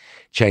this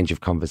change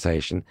of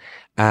conversation.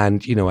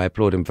 And, I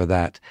applaud him for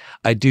that.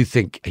 I do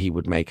think he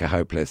would make a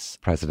hopeless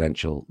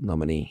presidential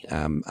nominee.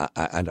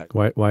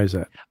 Why is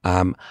that?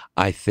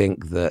 I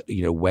think that,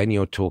 when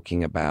you're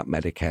talking about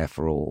Medicare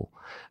for all,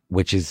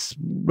 which is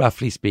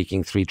roughly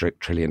speaking $3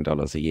 trillion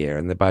a year,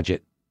 and the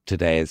budget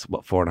today is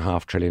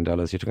 $4.5 trillion.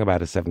 You're talking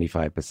about a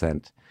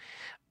 75%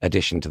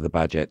 addition to the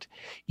budget.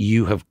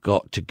 You have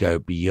got to go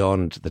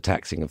beyond the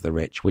taxing of the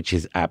rich, which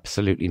is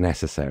absolutely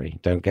necessary.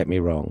 Don't get me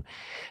wrong.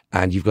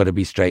 And you've got to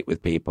be straight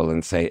with people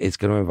and say it's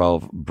going to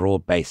involve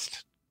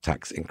broad-based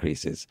tax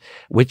increases,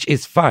 which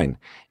is fine.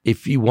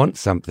 If you want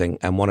something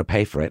and want to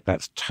pay for it,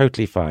 that's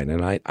totally fine.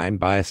 And I'm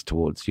biased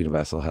towards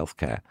universal health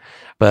care.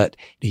 But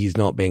he's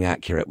not being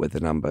accurate with the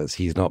numbers.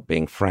 He's not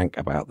being frank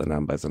about the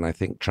numbers. And I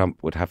think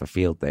Trump would have a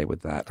field day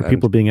with that. Are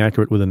people being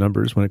accurate with the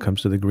numbers when it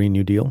comes to the Green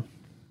New Deal?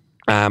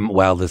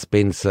 Well, there's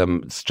been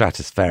some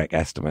stratospheric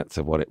estimates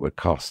of what it would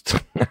cost.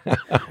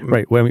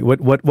 Right. Well, I mean,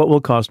 what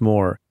will cost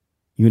more,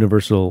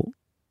 universal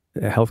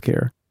health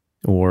care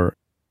or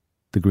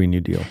the Green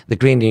New Deal? The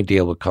Green New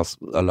Deal would cost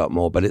a lot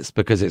more, but it's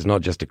because it's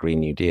not just a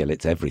Green New Deal.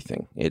 It's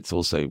everything. It's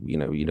also,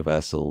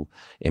 universal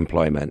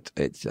employment.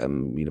 It's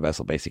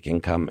universal basic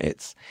income.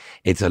 It's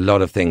a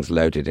lot of things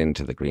loaded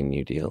into the Green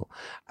New Deal.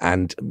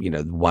 And,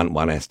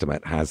 one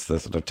estimate has the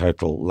sort of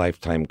total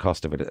lifetime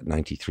cost of it at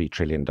 $93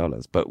 trillion.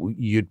 But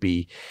you'd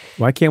be...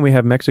 Why can't we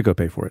have Mexico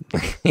pay for it?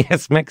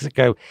 Yes,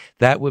 Mexico.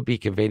 That would be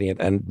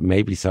convenient. And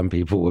maybe some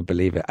people would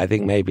believe it. I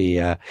think maybe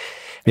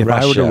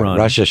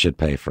Russia should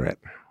pay for it.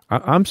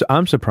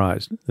 I'm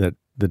surprised that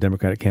the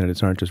Democratic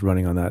candidates aren't just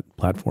running on that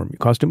platform. It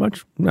costs too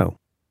much? No.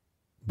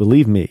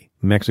 Believe me,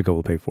 Mexico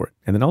will pay for it.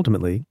 And then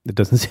ultimately, it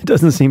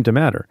doesn't seem to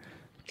matter.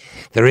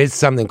 There is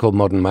something called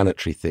modern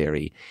monetary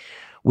theory,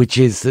 which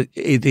is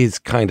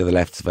kind of the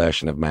left's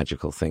version of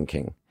magical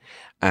thinking.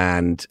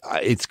 And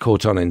it's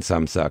caught on in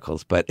some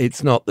circles, but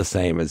it's not the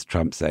same as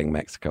Trump saying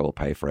Mexico will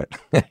pay for it.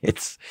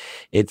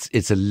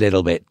 It's a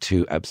little bit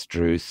too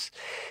abstruse,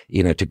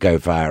 to go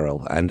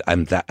viral,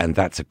 and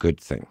that's a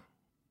good thing.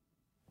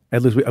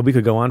 At least we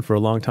could go on for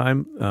a long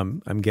time.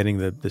 I'm getting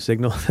the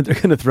signal that they're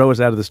going to throw us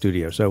out of the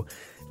studio. So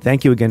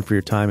thank you again for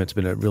your time. It's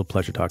been a real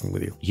pleasure talking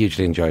with you.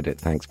 Hugely enjoyed it.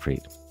 Thanks,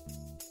 Preet.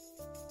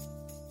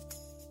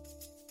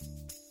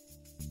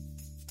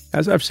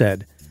 As I've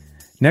said,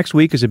 Next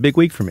week is a big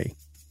week for me.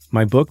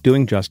 My book,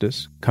 Doing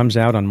Justice, comes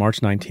out on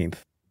March 19th.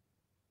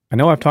 I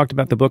know I've talked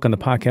about the book on the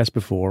podcast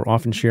before,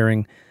 often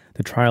sharing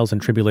the trials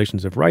and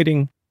tribulations of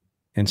writing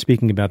and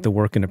speaking about the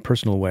work in a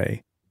personal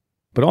way,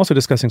 but also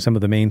discussing some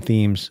of the main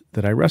themes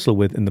that I wrestle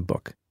with in the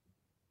book.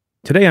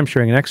 Today I'm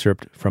sharing an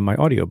excerpt from my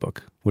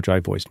audiobook, which I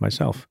voiced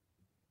myself.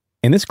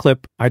 In this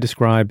clip, I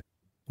describe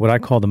what I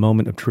call the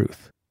moment of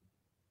truth,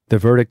 the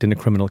verdict in a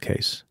criminal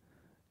case,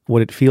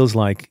 what it feels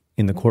like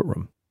in the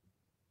courtroom.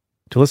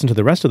 To listen to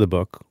the rest of the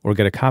book, or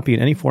get a copy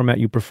in any format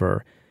you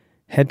prefer,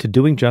 head to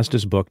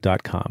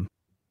doingjusticebook.com.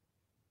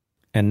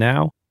 And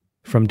now,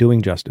 from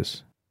Doing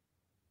Justice.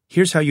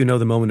 Here's how you know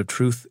the moment of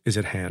truth is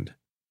at hand.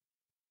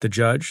 The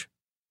judge,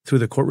 through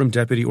the courtroom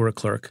deputy or a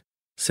clerk,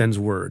 sends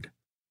word.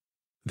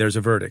 There's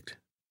a verdict.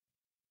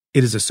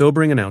 It is a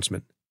sobering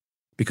announcement,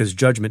 because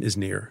judgment is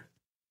near.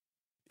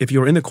 If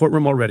you are in the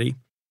courtroom already,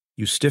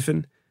 you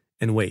stiffen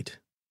and wait.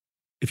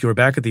 If you are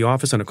back at the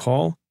office on a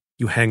call,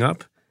 you hang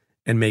up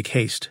and make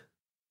haste.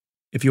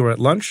 If you are at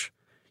lunch,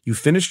 you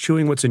finish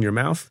chewing what's in your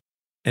mouth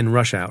and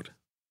rush out.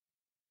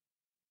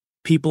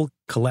 People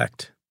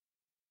collect.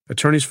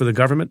 Attorneys for the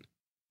government,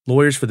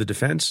 lawyers for the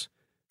defense,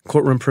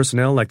 courtroom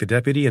personnel like the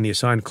deputy and the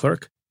assigned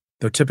clerk,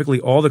 though typically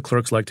all the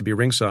clerks like to be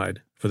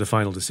ringside for the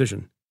final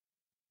decision.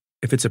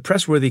 If it's a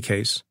press-worthy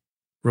case,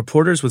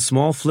 reporters with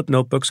small flip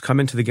notebooks come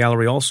into the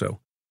gallery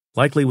also,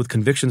 likely with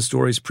conviction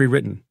stories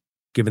pre-written,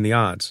 given the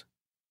odds.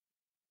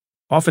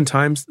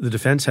 Oftentimes, the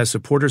defense has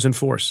supporters in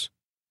force: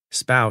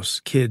 spouse,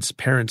 kids,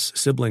 parents,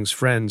 siblings,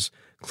 friends,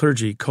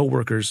 clergy,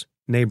 co-workers,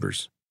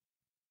 neighbors.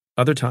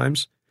 Other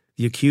times,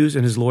 the accused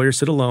and his lawyer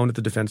sit alone at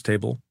the defense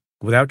table,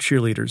 without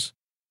cheerleaders,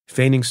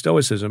 feigning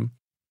stoicism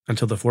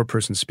until the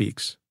foreperson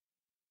speaks.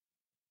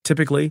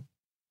 Typically,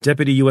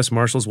 deputy U.S.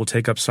 Marshals will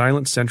take up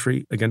silent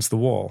sentry against the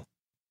wall.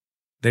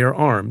 They are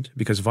armed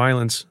because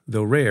violence,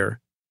 though rare,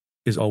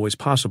 is always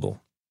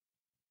possible.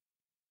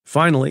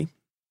 Finally,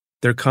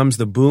 there comes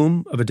the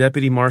boom of a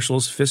deputy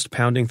marshal's fist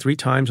pounding 3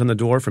 times on the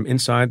door from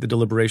inside the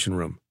deliberation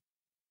room.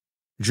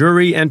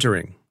 Jury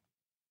entering.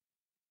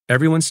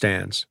 Everyone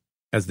stands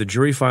as the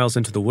jury files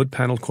into the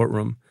wood-paneled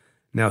courtroom,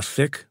 now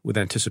thick with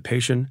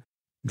anticipation,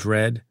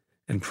 dread,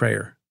 and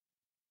prayer.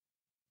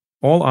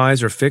 All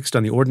eyes are fixed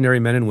on the ordinary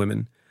men and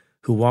women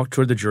who walk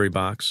toward the jury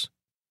box,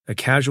 a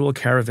casual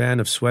caravan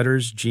of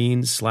sweaters,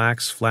 jeans,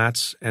 slacks,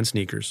 flats, and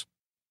sneakers.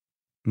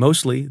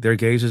 Mostly, their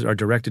gazes are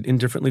directed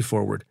indifferently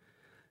forward,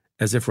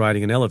 as if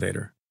riding an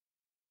elevator.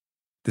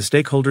 The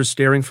stakeholders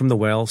staring from the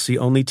well see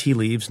only tea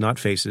leaves, not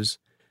faces,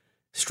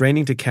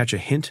 straining to catch a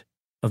hint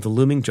of the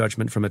looming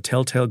judgment from a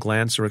telltale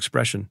glance or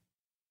expression.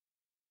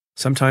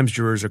 Sometimes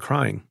jurors are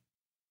crying.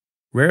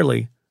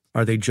 Rarely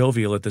are they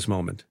jovial at this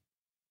moment.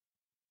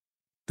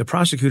 The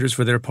prosecutors,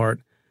 for their part,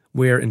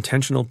 wear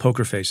intentional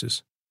poker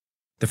faces.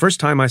 The first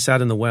time I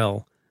sat in the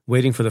well,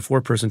 waiting for the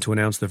foreperson to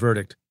announce the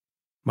verdict,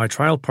 my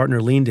trial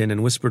partner leaned in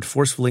and whispered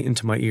forcefully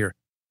into my ear,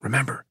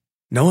 "Remember,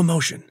 no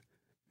emotion,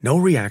 no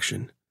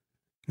reaction,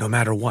 no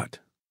matter what."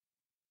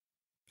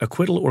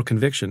 Acquittal or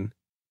conviction,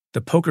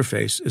 the poker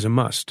face is a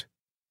must.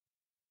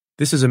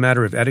 This is a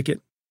matter of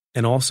etiquette,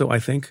 and also, I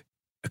think,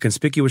 a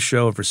conspicuous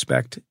show of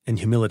respect and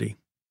humility.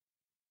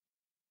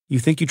 You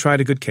think you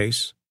tried a good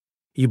case,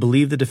 you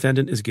believe the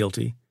defendant is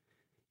guilty,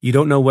 you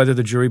don't know whether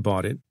the jury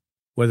bought it,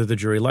 whether the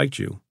jury liked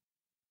you.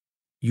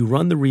 You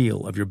run the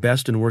reel of your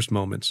best and worst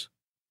moments,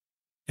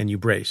 and you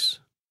brace.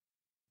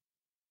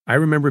 I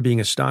remember being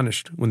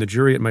astonished when the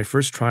jury at my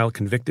first trial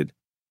convicted,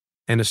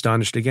 and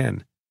astonished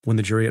again when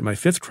the jury at my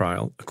 5th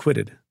trial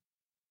acquitted.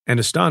 And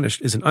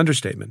astonished is an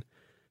understatement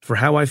for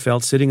how I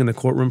felt sitting in the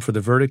courtroom for the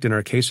verdict in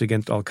our case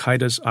against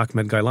Al-Qaeda's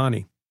Ahmed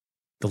Gailani,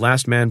 the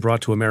last man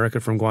brought to America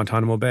from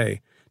Guantanamo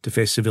Bay to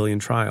face civilian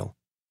trial.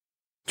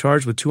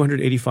 Charged with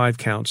 285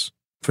 counts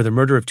for the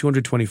murder of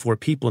 224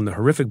 people in the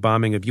horrific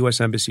bombing of U.S.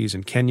 embassies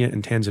in Kenya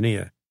and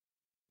Tanzania,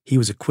 he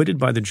was acquitted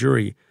by the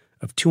jury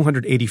of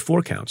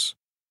 284 counts,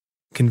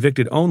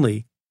 convicted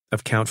only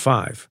of count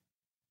 5,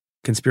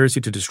 conspiracy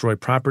to destroy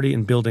property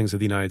and buildings of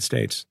the United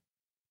States.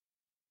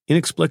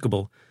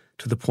 Inexplicable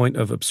to the point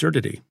of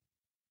absurdity.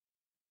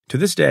 To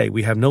this day,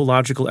 we have no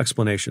logical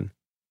explanation,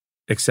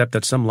 except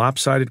that some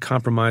lopsided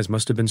compromise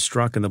must have been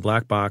struck in the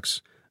black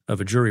box of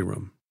a jury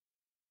room.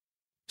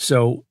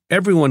 So,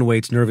 everyone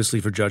waits nervously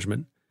for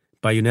judgment,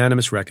 by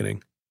unanimous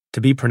reckoning,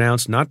 to be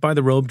pronounced not by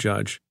the robed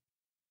judge,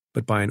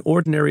 but by an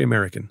ordinary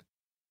American,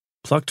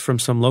 plucked from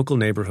some local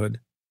neighborhood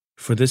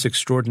for this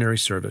extraordinary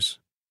service.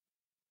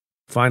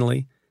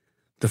 Finally,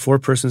 the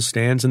foreperson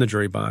stands in the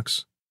jury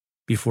box,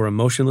 before a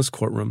motionless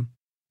courtroom,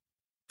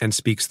 and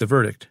speaks the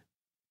verdict.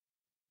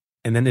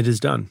 And then it is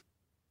done.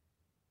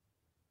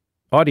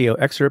 Audio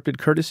excerpted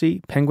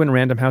courtesy Penguin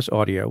Random House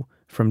Audio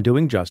from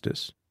Doing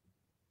Justice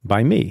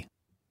by me,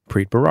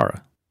 Preet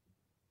Bharara.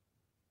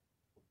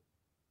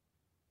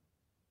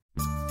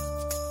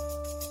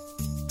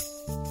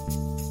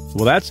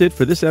 Well, that's it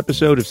for this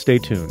episode of Stay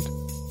Tuned.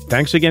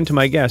 Thanks again to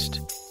my guest,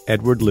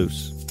 Edward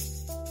Luce.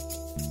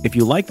 If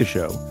you like the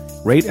show,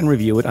 rate and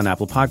review it on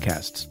Apple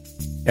Podcasts.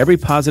 Every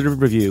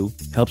positive review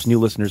helps new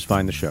listeners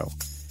find the show.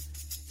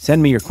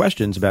 Send me your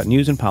questions about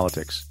news and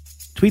politics.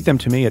 Tweet them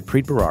to me at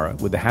Preet Bharara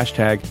with the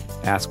hashtag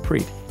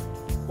AskPreet.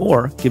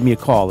 Or give me a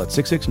call at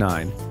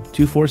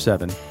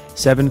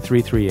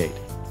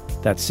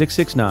 669-247-7338. That's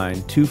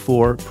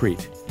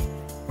 669-24-PREET.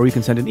 Or you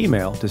can send an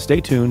email to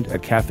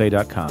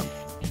staytuned@cafe.com.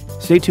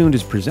 Stay Tuned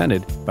is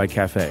presented by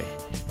Cafe.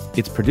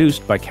 It's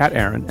produced by Kat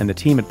Aaron and the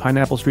team at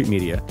Pineapple Street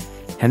Media,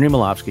 Henry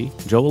Malofsky,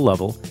 Joel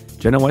Lovell,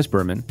 Jenna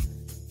Weiss-Berman,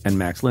 and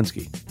Max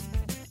Linsky.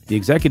 The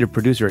executive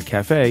producer at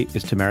Cafe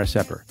is Tamara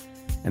Sepper,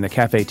 and the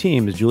Cafe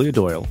team is Julia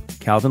Doyle,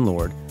 Calvin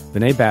Lord,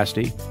 Vinay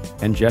Basti,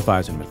 and Jeff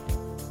Eisenman.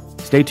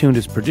 Stay Tuned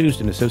is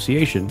produced in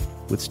association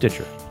with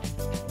Stitcher.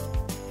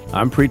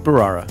 I'm Preet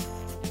Bharara.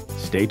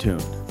 Stay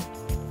tuned.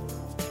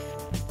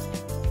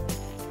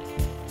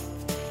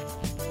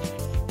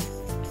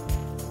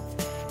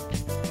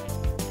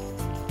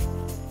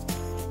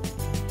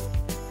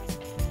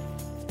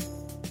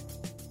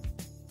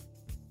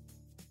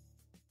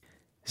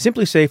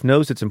 Simply Safe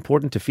knows it's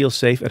important to feel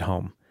safe at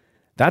home.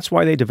 That's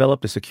why they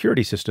developed a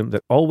security system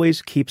that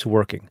always keeps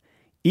working,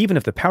 even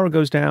if the power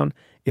goes down,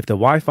 if the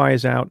Wi-Fi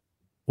is out,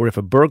 or if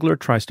a burglar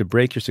tries to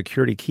break your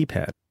security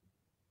keypad.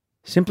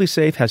 Simply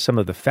Safe has some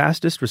of the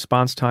fastest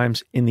response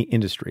times in the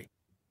industry.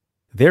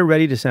 They're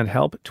ready to send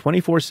help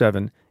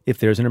 24/7 if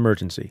there's an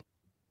emergency.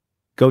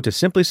 Go to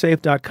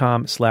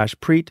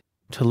simplysafe.com/Preet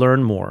to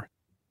learn more.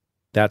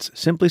 That's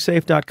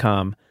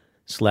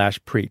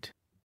simplysafe.com/Preet.